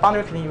specify the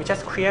boundary condition. We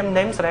just create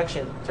name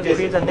selection. Just Yes,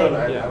 create the no,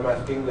 name. I'm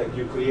asking like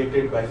you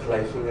created by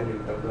slicing an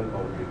internal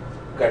boundary.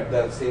 Cut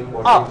the same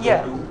boundary Oh, into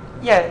yeah. two.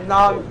 Yeah,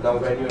 now. Now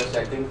when you are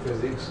setting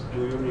physics, do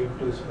you need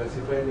to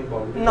specify any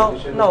boundary No,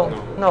 condition? no. It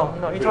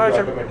It will will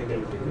automatically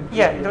integrate.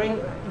 Yeah, it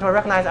will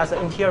recognize as an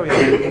interior.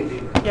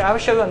 Yeah, I will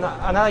show you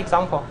another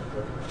example.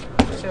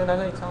 Show you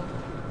another example.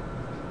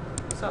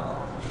 So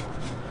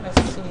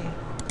let's see.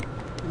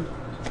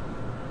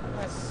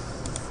 Let's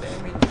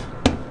save it.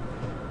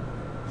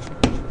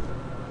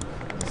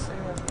 Let's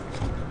save it.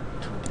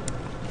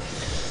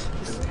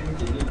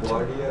 Any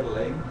body or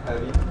line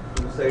having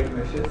two side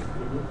meshes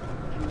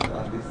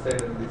on this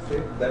side and this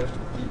side, that is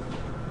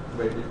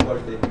by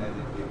default taken as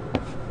interior.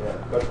 Yeah,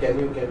 but can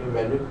you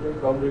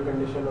manipulate boundary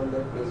condition on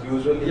that? Because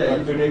usually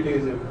continuity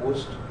is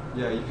imposed.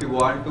 Yeah, if you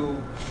want to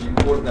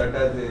import that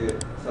as a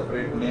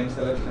separate name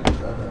selection,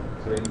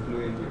 so in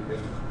Fluent you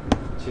can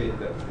change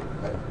that.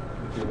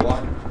 If you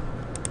want,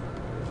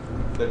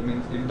 that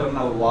means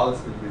internal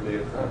walls will be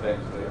there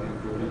sometimes, right,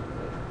 including.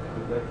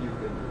 So that you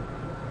can do.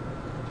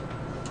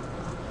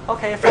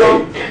 Okay, for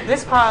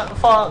this part,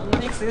 for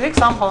this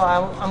example,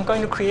 I'm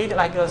going to create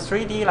like a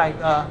 3D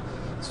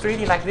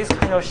like this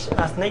kind of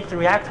snake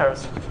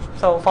reactors.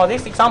 So for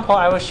this example,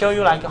 I will show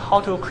you like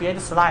how to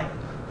create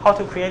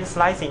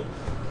slicing.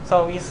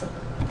 So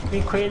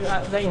we create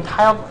the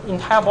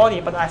entire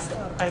body, but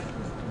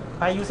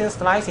by using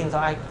slicing, so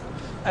I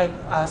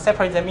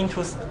separate them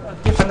into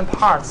different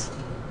parts.